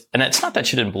have, and it's not that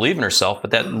she didn't believe in herself,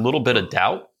 but that little bit of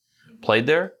doubt played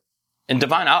there. And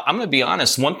Divine, I'm going to be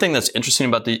honest. One thing that's interesting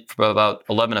about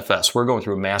 11FS, we're going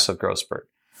through a massive growth spurt.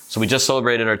 So we just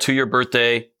celebrated our 2-year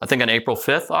birthday, I think on April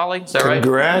 5th, Ollie. Is that right?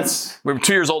 Congrats. We were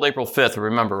 2 years old April 5th,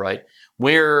 remember, right?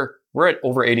 We're at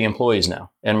over 80 employees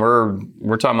now. And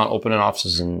we're talking about opening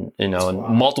offices in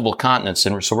multiple continents.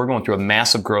 And so we're going through a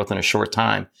massive growth in a short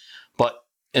time.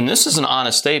 And this is an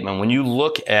honest statement. When you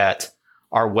look at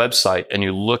our website and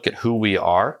you look at who we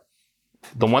are,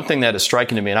 the one thing that is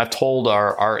striking to me, and I've told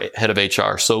our head of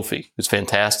HR, Sophie, who's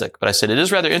fantastic, but I said, it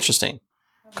is rather interesting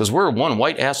because we're one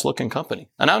white ass looking company.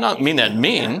 And I don't mean that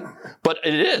mean, but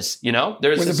it is,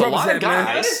 there's a lot of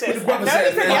guys. I've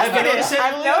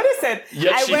noticed it.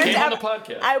 Yes, she came on the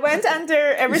podcast. I went under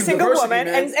every single woman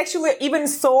and actually even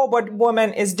saw what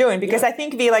woman is doing because I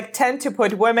think we tend to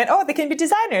put women, they can be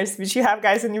designers, which you have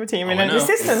guys in your team and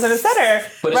assistants and et cetera.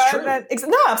 But it's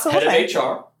true. No, absolutely. Head of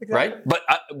HR, exactly. Right?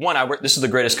 But this is the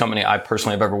greatest company I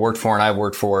personally have ever worked for, and I've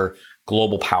worked for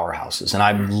global powerhouses, and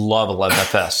I love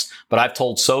 11FS. But I've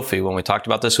told Sophie when we talked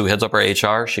about this, who heads up our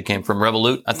HR, she came from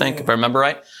Revolut, I think, if I remember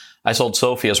right. I told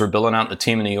Sophie as we're building out the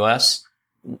team in the U.S.,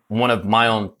 one of my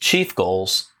own chief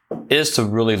goals is to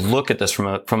really look at this from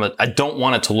a. I don't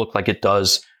want it to look like it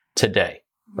does today,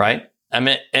 right? I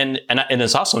mean, and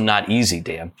it's also not easy,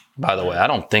 Dan, by the way. I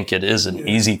don't think it is an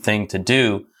easy thing to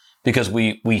do because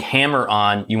we hammer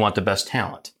on you want the best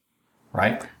talent,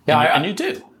 right? Yeah, and you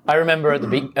do. I remember at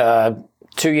the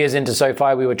 2 years into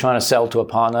SoFi, we were trying to sell to a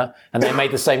partner, and they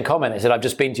made the same comment. They said, "I've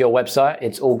just been to your website;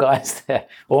 it's all guys there,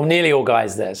 or nearly all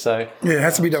guys there." So yeah, it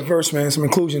has to be diverse, man. Some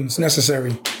inclusion is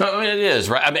necessary. I mean, it is,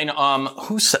 right? I mean,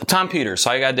 who's Tom Peters?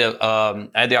 So I had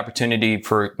the opportunity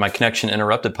for my Connection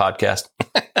Interrupted podcast.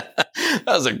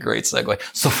 That was a great segue.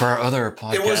 So for our other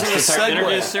podcast, It wasn't a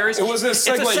interview segue. series. It wasn't a It's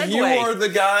a segue. segue. You are the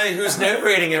guy who's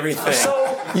narrating everything.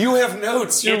 So you have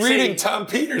notes. You're it's reading a- Tom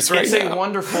Peters right It's now. a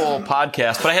wonderful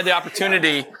podcast, but I had the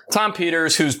opportunity, Tom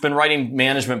Peters, who's been writing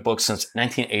management books since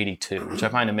 1982, which I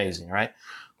find amazing, right?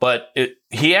 But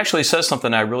he actually says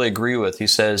something I really agree with. He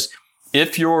says,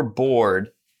 if your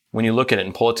board, when you look at it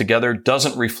and pull it together,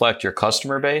 doesn't reflect your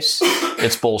customer base,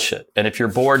 it's bullshit. And if your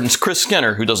board, and it's Chris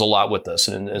Skinner, who does a lot with this,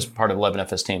 and as part of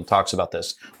 11FS team, talks about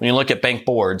this. When you look at bank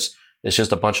boards, it's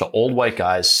just a bunch of old white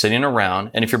guys sitting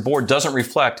around. And if your board doesn't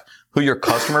reflect who your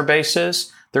customer base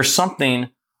is, there's something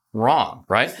wrong,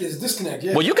 right? There's a disconnect,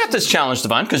 yeah. Well, you got this challenge,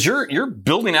 Devon, because you're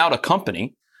building out a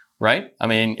company, right? I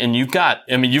mean, and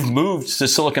you've moved to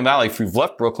Silicon Valley. You've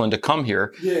left Brooklyn to come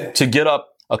here to get up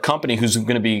a company who's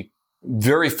going to be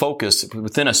very focused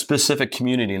within a specific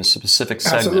community and a specific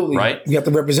segment, Absolutely. right? You have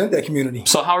to represent that community.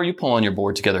 So how are you pulling your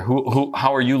board together?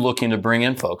 How are you looking to bring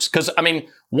in folks? Because I mean,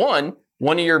 one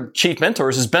of your chief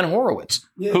mentors is Ben Horowitz,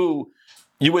 who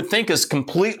you would think is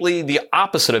completely the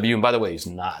opposite of you. And by the way, he's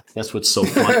not. That's what's so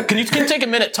fun. Can you take a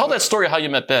minute? Tell that story of how you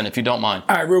met Ben, if you don't mind.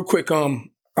 All right, real quick. I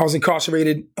was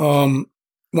incarcerated. Wanted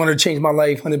to change my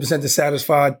life. 100%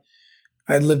 dissatisfied.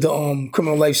 I had lived a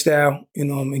criminal lifestyle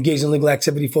and engaged in illegal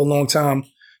activity for a long time.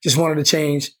 Just wanted to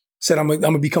change. Said I'm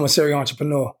gonna become a serial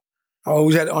entrepreneur. I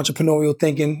always had entrepreneurial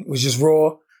thinking. It was just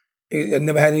raw. I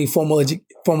never had any formal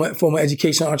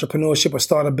education, entrepreneurship, or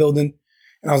startup building.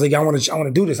 And I was like, I want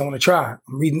to do this. I want to try.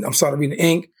 I started reading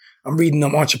Inc. I'm reading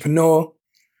Entrepreneur,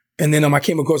 and then I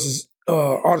came across this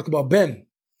article about Ben,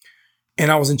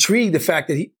 and I was intrigued the fact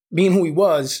that being who he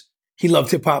was, he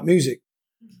loved hip hop music.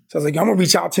 So I was like, I'm gonna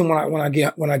reach out to him when I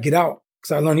get out,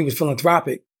 because I learned he was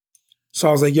philanthropic. So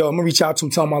I was like, I'm gonna reach out to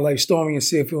him, tell him my life story, and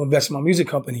see if he'll invest in my music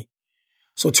company.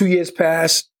 So 2 years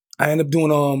passed. I ended up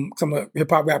doing cause I'm a hip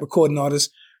hop rap recording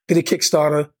artist. Did a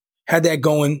Kickstarter, had that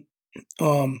going.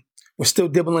 Was still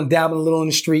dabbling a little in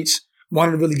the streets.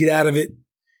 Wanted to really get out of it.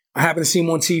 I happened to see him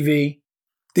on TV.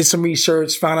 Did some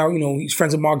research. Found out, he's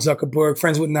friends with Mark Zuckerberg,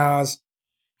 friends with Nas.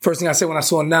 First thing I said when I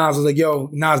saw Nas, I was like, yo,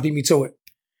 Nas beat me to it.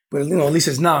 But, at least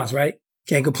it's Nas, right?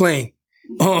 Can't complain.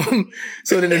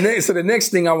 So the next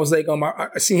thing I was like,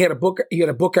 I seen he had a book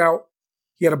out.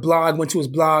 He had a blog, went to his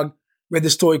blog, read the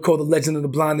story called The Legend of the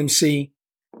Blind MC.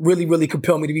 Really, really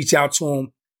compelled me to reach out to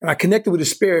him. And I connected with his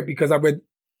spirit because I read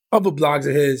other blogs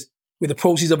of his where the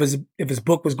proceeds of his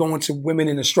book was going to women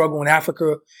in the struggle in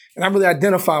Africa. And I really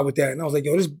identified with that. And I was like,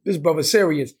 yo, this brother's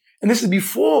serious. And this is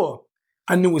before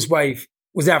I knew his wife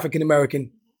was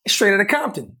African-American, straight out of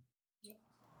Compton. You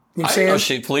know what I'm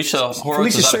saying? Felicia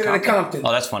Horowitz Felicia is straight out of Compton.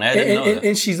 Oh, that's funny. I didn't know that.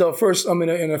 And she's the first in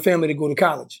her family to go to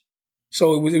college.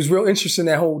 So it was real interesting,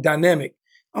 that whole dynamic.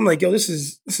 I'm like, yo, this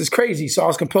is crazy. So I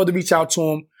was compelled to reach out to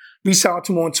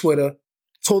him on Twitter,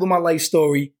 told him my life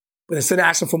story. But instead of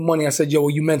asking for money, I said, yo,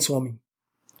 you mentor me.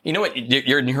 You know what?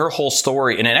 Your whole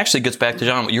story, and it actually gets back to,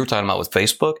 John, what you were talking about with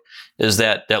Facebook, is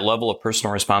that level of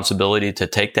personal responsibility to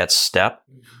take that step.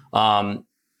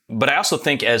 But I also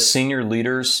think as senior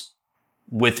leaders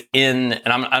within,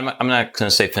 and I'm not going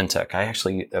to say fintech.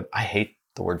 I hate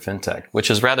the word fintech, which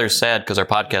is rather sad because our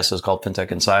podcast is called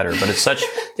Fintech Insider, but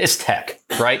it's tech,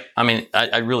 right? I mean,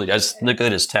 I just look at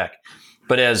it as tech.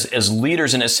 But as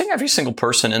leaders, and as every single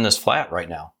person in this flat right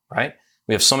now, right?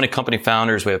 We have so many company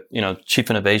founders. We have, chief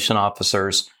innovation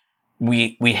officers.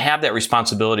 We have that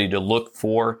responsibility to look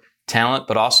for talent,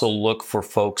 but also look for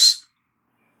folks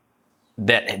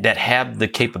that have the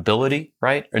capability,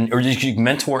 right? Or you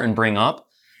mentor and bring up.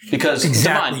 Because,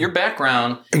 Devon, your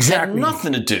background had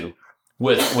nothing to do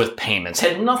with payments,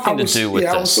 had nothing to do with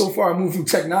this. I was so far removed from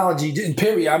technology, in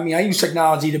period. I mean, I use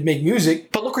technology to make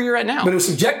music. But look where you're at now. But it was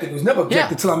subjective. It was never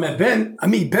objective until I met Ben. I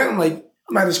meet Ben,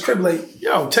 I'm at his crib like,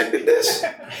 yo, check this.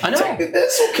 I know. Check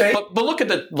this, okay. But look at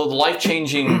the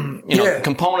life-changing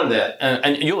component of that.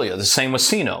 And Yulia, the same with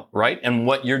Sino, right? And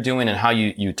what you're doing and how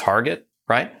you target,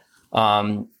 right?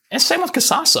 And same with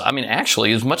Kasasa. I mean,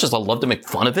 actually, as much as I love to make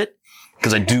fun of it,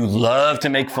 because I do love to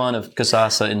make fun of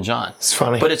Kasasa and John. It's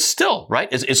funny. But it's still, right?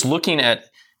 It's looking at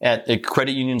the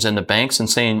credit unions and the banks and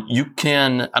saying you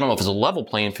can, I don't know if it's a level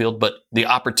playing field, but the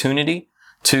opportunity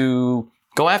to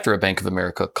go after a Bank of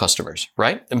America customers,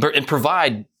 right? And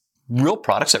provide real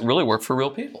products that really work for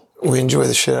real people. We enjoy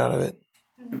the shit out of it.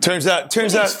 Turns out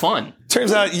It's fun.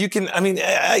 Turns out you can,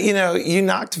 you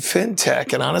knocked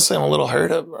Fintech, and honestly, I'm a little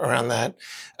hurt around that.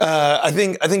 I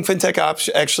think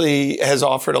Fintech actually has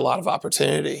offered a lot of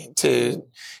opportunity to,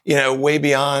 way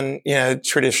beyond,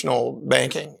 traditional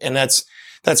banking. And that's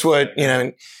what,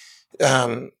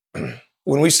 when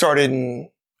we started in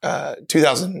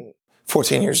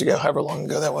 2014 years ago, however long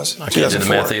ago that was. I can't do the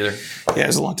math either. Yeah, it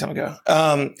was a long time ago.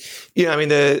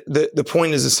 The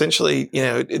point is essentially,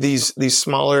 these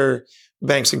smaller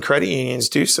banks and credit unions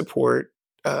do support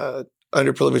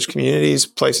underprivileged communities,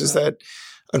 places that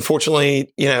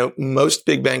unfortunately, most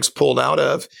big banks pulled out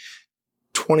of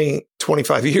 20,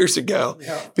 25 years ago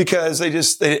because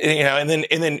and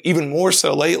then even more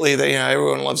so lately,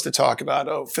 everyone loves to talk about,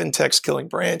 Fintech's killing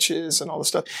branches and all this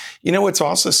stuff. What's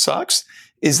also sucks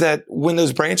is that when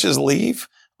those branches leave,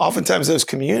 oftentimes those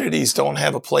communities don't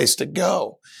have a place to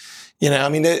go.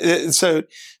 So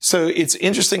it's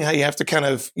interesting how you have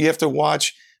to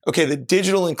watch, the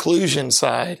digital inclusion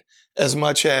side as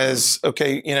much as,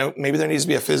 maybe there needs to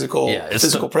be a physical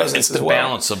presence it's as the well.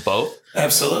 Balance of both.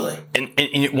 Absolutely.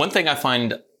 And one thing I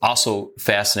find also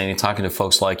fascinating talking to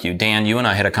folks like you, Dan, you and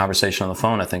I had a conversation on the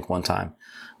phone, I think one time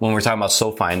when we were talking about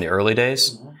SoFi in the early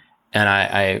days. Mm-hmm. And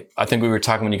I think we were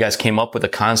talking when you guys came up with the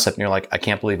concept and you're like, I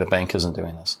can't believe a bank isn't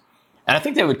doing this. And I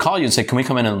think they would call you and say, can we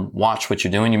come in and watch what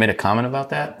you're doing? You made a comment about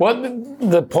that? Well,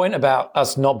 the point about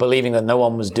us not believing that no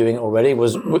one was doing it already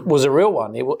was a real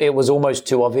one. It was almost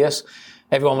too obvious.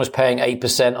 Everyone was paying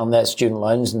 8% on their student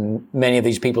loans, and many of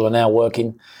these people are now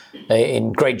working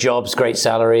in great jobs, great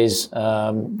salaries,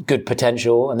 good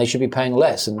potential, and they should be paying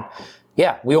less. And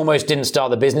yeah, we almost didn't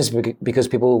start the business because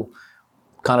people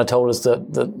kind of told us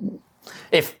that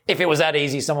if it was that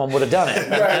easy, someone would have done it.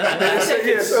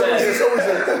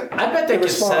 I bet they get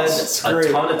said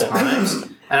a ton of times.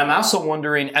 And I'm also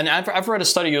wondering, and I've read a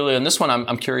study earlier, and this one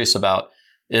I'm curious about,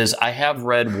 is I have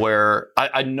read where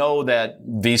I know that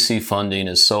VC funding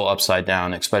is so upside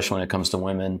down, especially when it comes to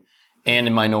women and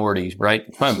in minorities, right?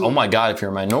 Oh my God, if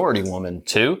you're a minority woman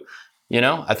too,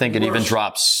 I think it even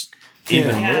drops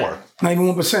even more. Not even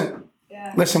 1%.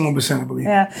 Less than 1%, I believe.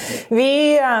 Yeah,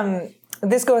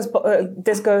 this goes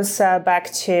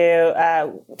back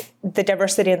to the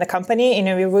diversity in the company.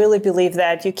 We really believe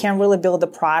that you can't really build the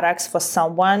products for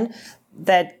someone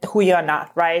who you're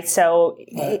not, right? So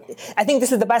I think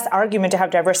this is the best argument to have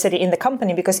diversity in the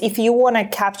company, because if you want to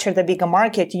capture the bigger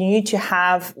market, you need to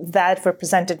have that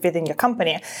represented within your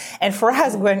company. And for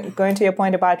us, going to your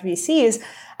point about VCs,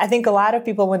 I think a lot of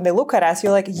people, when they look at us,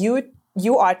 you're like,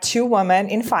 you are two women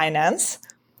in finance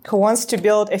who wants to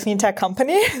build a fintech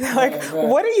company. They're like,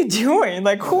 what are you doing?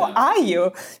 Like, who are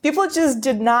you? People just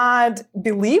did not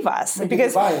believe us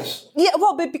because,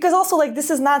 but because also this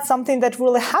is not something that's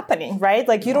really happening, right?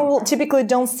 Like you typically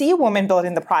don't see women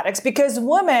building the products because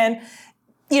women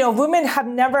have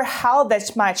never held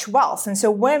that much wealth. And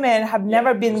so women have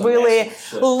never been really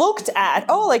looked at,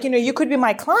 you could be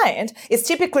my client. It's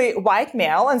typically white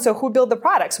male. And so who build the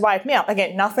products? White male.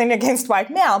 Again, nothing against white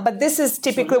male, but this is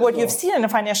typically what you've seen in the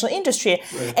financial industry.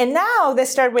 Right. And now they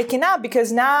start waking up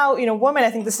because now, women, I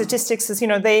think the statistics is,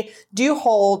 they do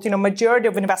hold, majority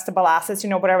of investable assets,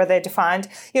 whatever they're defined.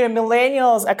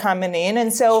 Millennials are coming in.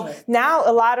 And so now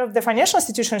a lot of the financial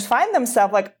institutions find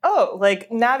themselves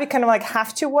now we kind of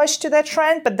have to watch to that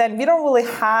trend, but then we don't really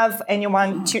have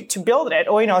anyone to build it.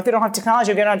 Or, if we don't have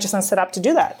technology, we're not just set up to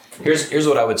do that. Here's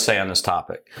what I would say on this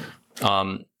topic.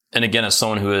 And again, as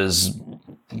someone who has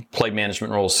played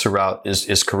management roles throughout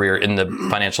his career in the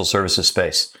financial services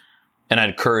space, and I'd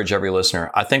encourage every listener,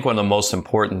 I think one of the most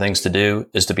important things to do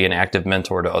is to be an active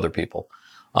mentor to other people.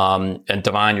 And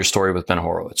Divine, your story with Ben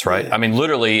Horowitz, right? Yeah. I mean,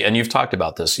 literally, and you've talked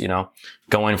about this,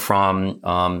 going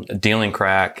from dealing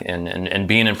crack and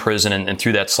being in prison and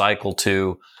through that cycle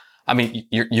to,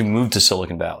 you moved to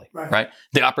Silicon Valley, right?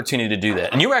 The opportunity to do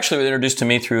that, and you were actually introduced to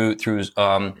me through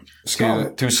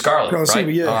Scarlett, right?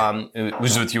 Yeah. It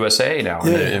was with USA now,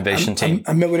 in the innovation team.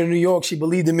 I met with her in New York. She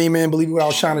believed in me, man. Believed what I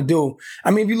was trying to do.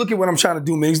 If you look at what I'm trying to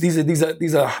do, man,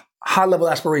 these are high level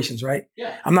aspirations, right?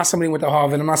 Yeah. I'm not somebody who went to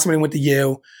Harvard. I'm not somebody who went to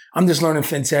Yale. I'm just learning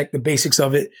fintech, the basics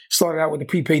of it. Started out with the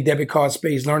prepaid debit card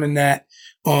space, learning that.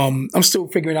 I'm still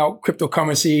figuring out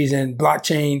cryptocurrencies and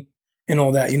blockchain and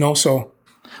all that, So,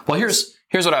 well, here's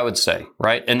what I would say,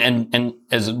 right? And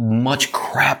as much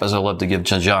crap as I love to give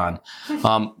to John,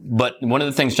 but one of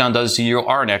the things John does, you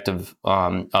are an active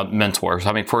mentor.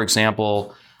 For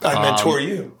example, I mentor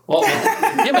you. Well,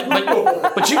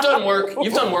 yeah, but you've done work.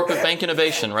 You've done work with Bank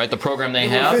Innovation, right? The program they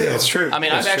have. Yeah, it's true. I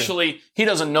mean, That's I've true. actually. He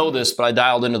doesn't know this, but I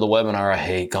dialed into the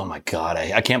webinar. Oh my God,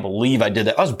 I can't believe I did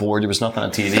that. I was bored. There was nothing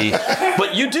on TV.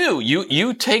 But you do.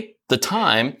 You take the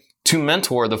time to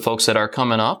mentor the folks that are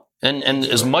coming up. And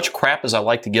as much crap as I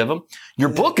like to give them, your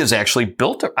book is actually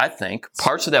built, I think,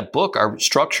 parts of that book are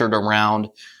structured around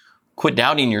quit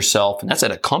doubting yourself. And that's at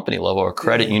a company level or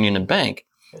credit union and bank.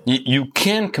 You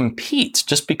can compete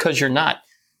just because you're not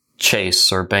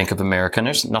Chase or Bank of America. And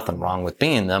there's nothing wrong with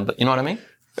being them, but you know what I mean?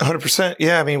 100%.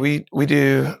 Yeah. I mean, we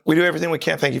do everything we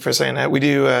can. Thank you for saying that. We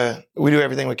do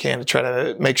everything we can to try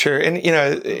to make sure. And,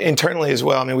 internally as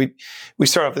well. I mean, we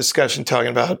start off the discussion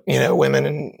talking about,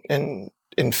 women and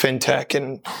in fintech.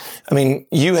 And I mean,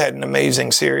 you had an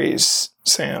amazing series,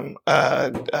 Sam,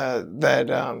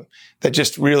 that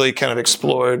just really kind of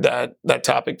explored that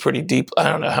topic pretty deep. I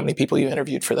don't know how many people you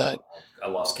interviewed for that. I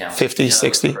lost count. 50,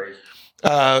 60.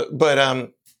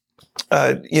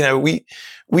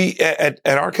 We at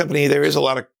our company, there is a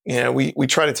lot of, we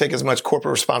try to take as much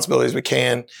corporate responsibility as we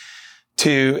can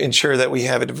to ensure that we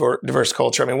have a diverse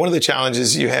culture. I mean, one of the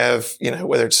challenges you have,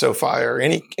 whether it's SoFi or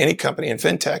any company in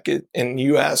fintech in the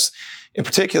US in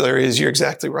particular, is you're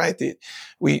exactly right.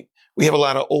 We have a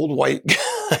lot of old white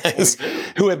guys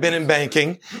who have been in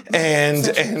banking and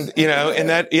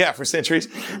that, for centuries.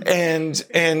 And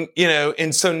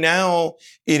so now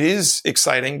it is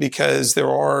exciting because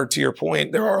to your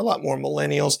point, there are a lot more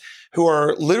millennials who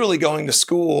are literally going to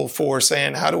school for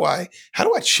saying, how do I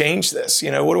change this?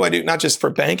 What do I do? Not just for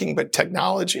banking, but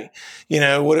technology.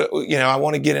 I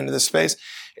want to get into this space.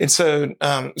 And so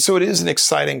it is an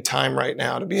exciting time right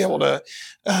now to be able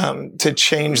to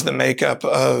change the makeup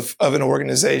of an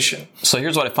organization. So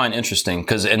here's what I find interesting,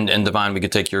 because and Divine, we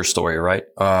could take your story, right?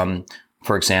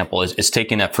 For example, it's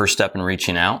taking that first step and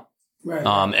reaching out. Right.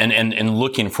 And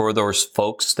looking for those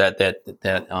folks that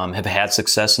have had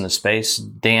success in the space.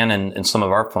 Dan, and some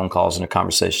of our phone calls and the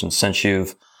conversations since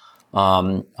you've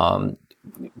kind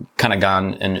of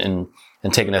gone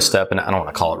and taken a step, and I don't want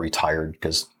to call it retired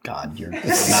because God, you're not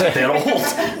that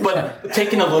old, but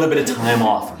taking a little bit of time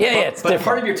off. It's but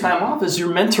part of your time off is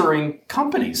you're mentoring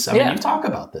companies. I mean, you talk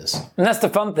about this, and that's the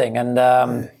fun thing. And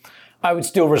I would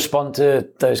still respond to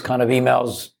those kind of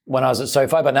emails when I was at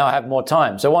SoFi, but now I have more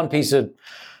time. So one piece of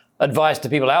advice to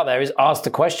people out there is ask the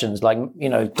questions. Like,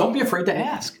 don't be afraid to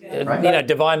ask. Right?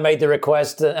 Divine made the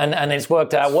request, and it's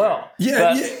worked out well.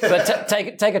 But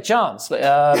take a chance.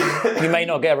 You may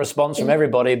not get a response from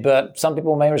everybody, but some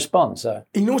people may respond. So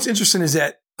what's interesting is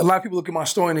that a lot of people look at my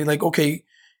story and they're like, okay,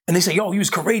 and they say, "Yo, you was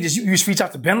courageous. You just reached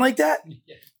out to Ben like that."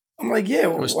 I'm like, yeah.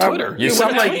 It was Twitter.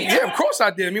 I'm like, yeah, of course I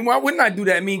did. I mean, why wouldn't I do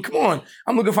that? I mean, come on.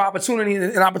 I'm looking for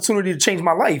an opportunity to change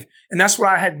my life. And that's what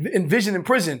I had envisioned in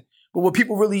prison. But what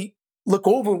people really look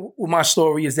over with my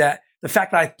story is that the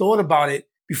fact that I thought about it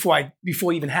before it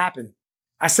even happened.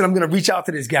 I said, I'm going to reach out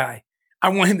to this guy. I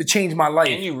want him to change my life.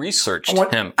 And you researched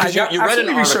him. Because you read an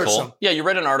article. Yeah, you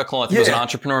read an article. I think it was an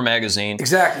Entrepreneur magazine.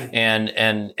 Exactly.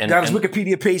 And got his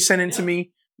Wikipedia page sent in to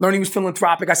me. Learned he was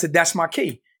philanthropic. I said, that's my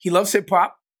key. He loves hip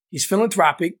hop. He's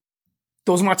philanthropic.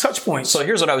 Those are my touch points. So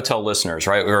here's what I would tell listeners,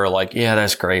 right? We were like, yeah,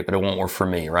 that's great, but it won't work for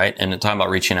me, right? And talking about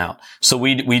reaching out. So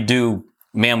we do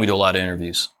a lot of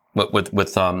interviews with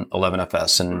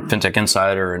 11FS and Fintech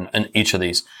Insider and each of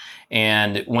these.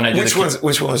 And when I do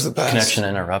which one was the best? Connection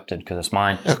interrupted because it's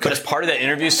mine. Okay. But as part of that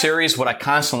interview series, what I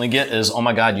constantly get is, oh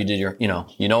my God, you did you know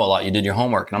a lot. You did your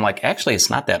homework. And I'm like, actually, it's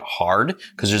not that hard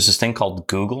because there's this thing called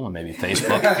Google and maybe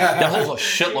Facebook that holds a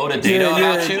shitload of data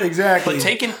about you. Exactly.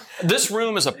 But this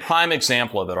room is a prime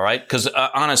example of it, all right? Because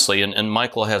honestly, and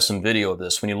Michael has some video of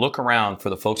this. When you look around for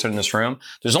the folks that are in this room,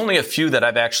 there's only a few that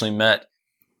I've actually met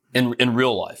in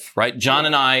real life, right? John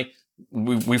and I,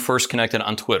 we first connected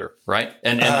on Twitter, right?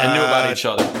 And knew about each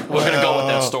other. We're going to go with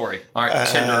that story. All right,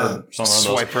 Tinder, some of those.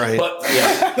 Swipe right.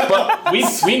 But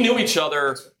we knew each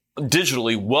other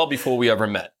digitally well before we ever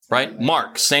met, right?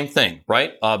 Mark, same thing,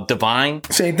 right? Divine.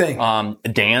 Same thing.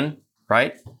 Dan,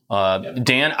 right?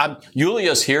 Dan,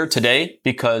 Yulia's here today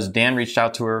because Dan reached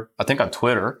out to her, I think on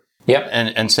Twitter,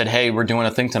 and said, hey, we're doing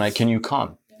a thing tonight. Can you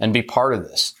come and be part of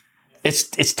this?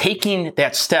 It's taking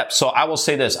that step. So I will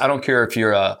say this. I don't care if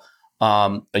you're a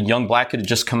young black kid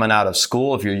just coming out of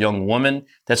school, if you're a young woman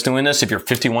that's doing this, if you're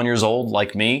 51 years old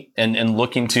like me and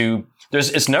looking to,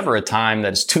 it's never a time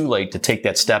that it's too late to take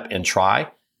that step and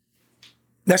try.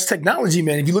 That's technology,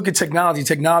 man. If you look at technology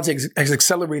has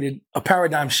accelerated a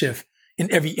paradigm shift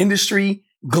in every industry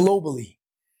globally.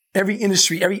 Every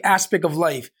industry, every aspect of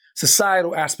life,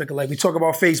 societal aspect of life. We talk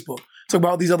about Facebook, talk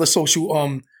about these other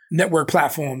social network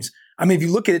platforms. I mean, if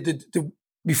you look at it,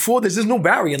 before there's no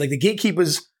barrier. Like the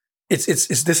gatekeepers, it's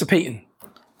dissipating.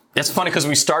 It's funny because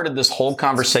we started this whole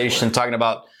conversation talking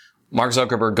about Mark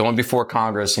Zuckerberg going before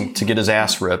Congress and to get his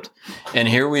ass ripped. And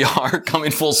here we are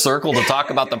coming full circle to talk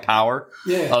about the power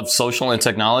of social and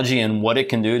technology and what it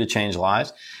can do to change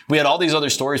lives. We had all these other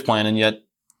stories planned, and yet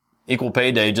Equal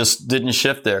Pay Day just didn't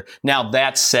shift there. Now,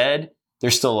 that said,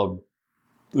 there's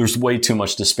way too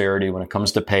much disparity when it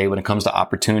comes to pay, when it comes to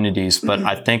opportunities. But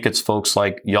I think it's folks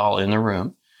like y'all in the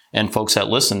room and folks that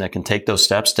listen that can take those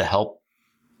steps to help.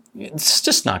 It's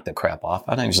just knock the crap off.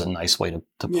 I think it's a nice way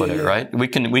to put it, right? We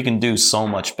can do so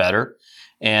much better.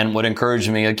 And what encouraged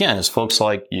me, again, is folks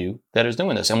like you that is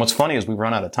doing this. And what's funny is we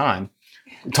run out of time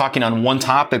talking on one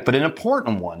topic, but an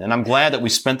important one. And I'm glad that we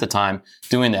spent the time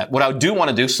doing that. What I do want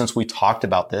to do, since we talked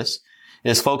about this,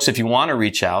 is folks, if you want to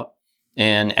reach out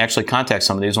and actually contact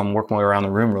some of these, I'm working my way around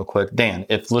the room real quick. Dan,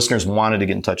 if listeners wanted to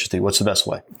get in touch with you, what's the best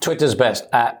way? Twitter's best,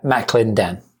 at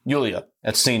MacklynDan. Yulia,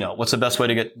 at CNote, what's the best way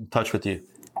to get in touch with you?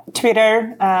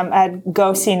 Twitter at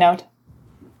GoCNote.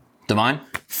 Divine?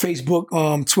 Facebook,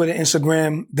 Twitter,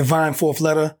 Instagram, Divine 4th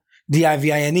letter,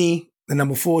 DIVINE, the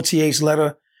number 4 TH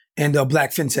letter, and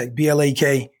Black Fintech,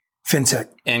 BLAK Fintech.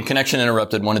 And Connection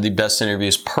Interrupted, one of the best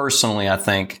interviews personally, I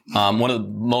think. One of the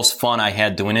most fun I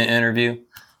had doing an interview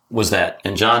was that.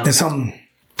 And John? It's something.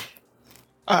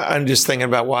 I'm just thinking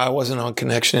about why I wasn't on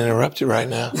Connection Interrupted right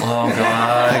now. Oh,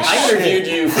 God. I interviewed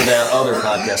you for that other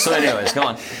podcast. So anyways, go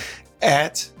on.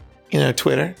 At,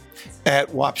 Twitter, at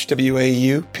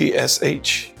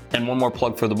WAUPSH. And one more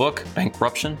plug for the book,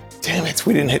 Bankruption. Damn it,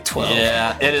 we didn't hit 12.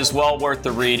 Yeah, it is well worth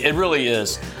the read. It really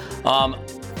is.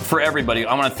 For everybody,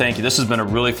 I want to thank you. This has been a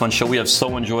really fun show. We have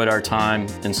so enjoyed our time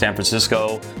in San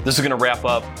Francisco. This is going to wrap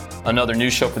up another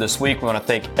news show for this week. We want to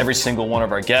thank every single one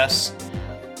of our guests.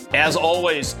 As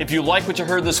always, if you like what you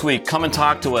heard this week, come and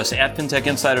talk to us at FinTech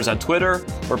Insiders on Twitter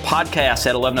or podcast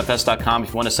at 11fs.com.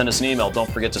 If you want to send us an email,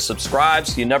 don't forget to subscribe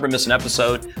so you never miss an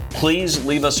episode. Please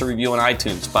leave us a review on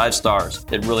iTunes, 5 stars.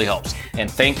 It really helps.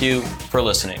 And thank you for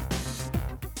listening.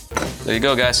 There you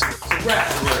go, guys.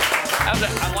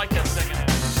 I like that.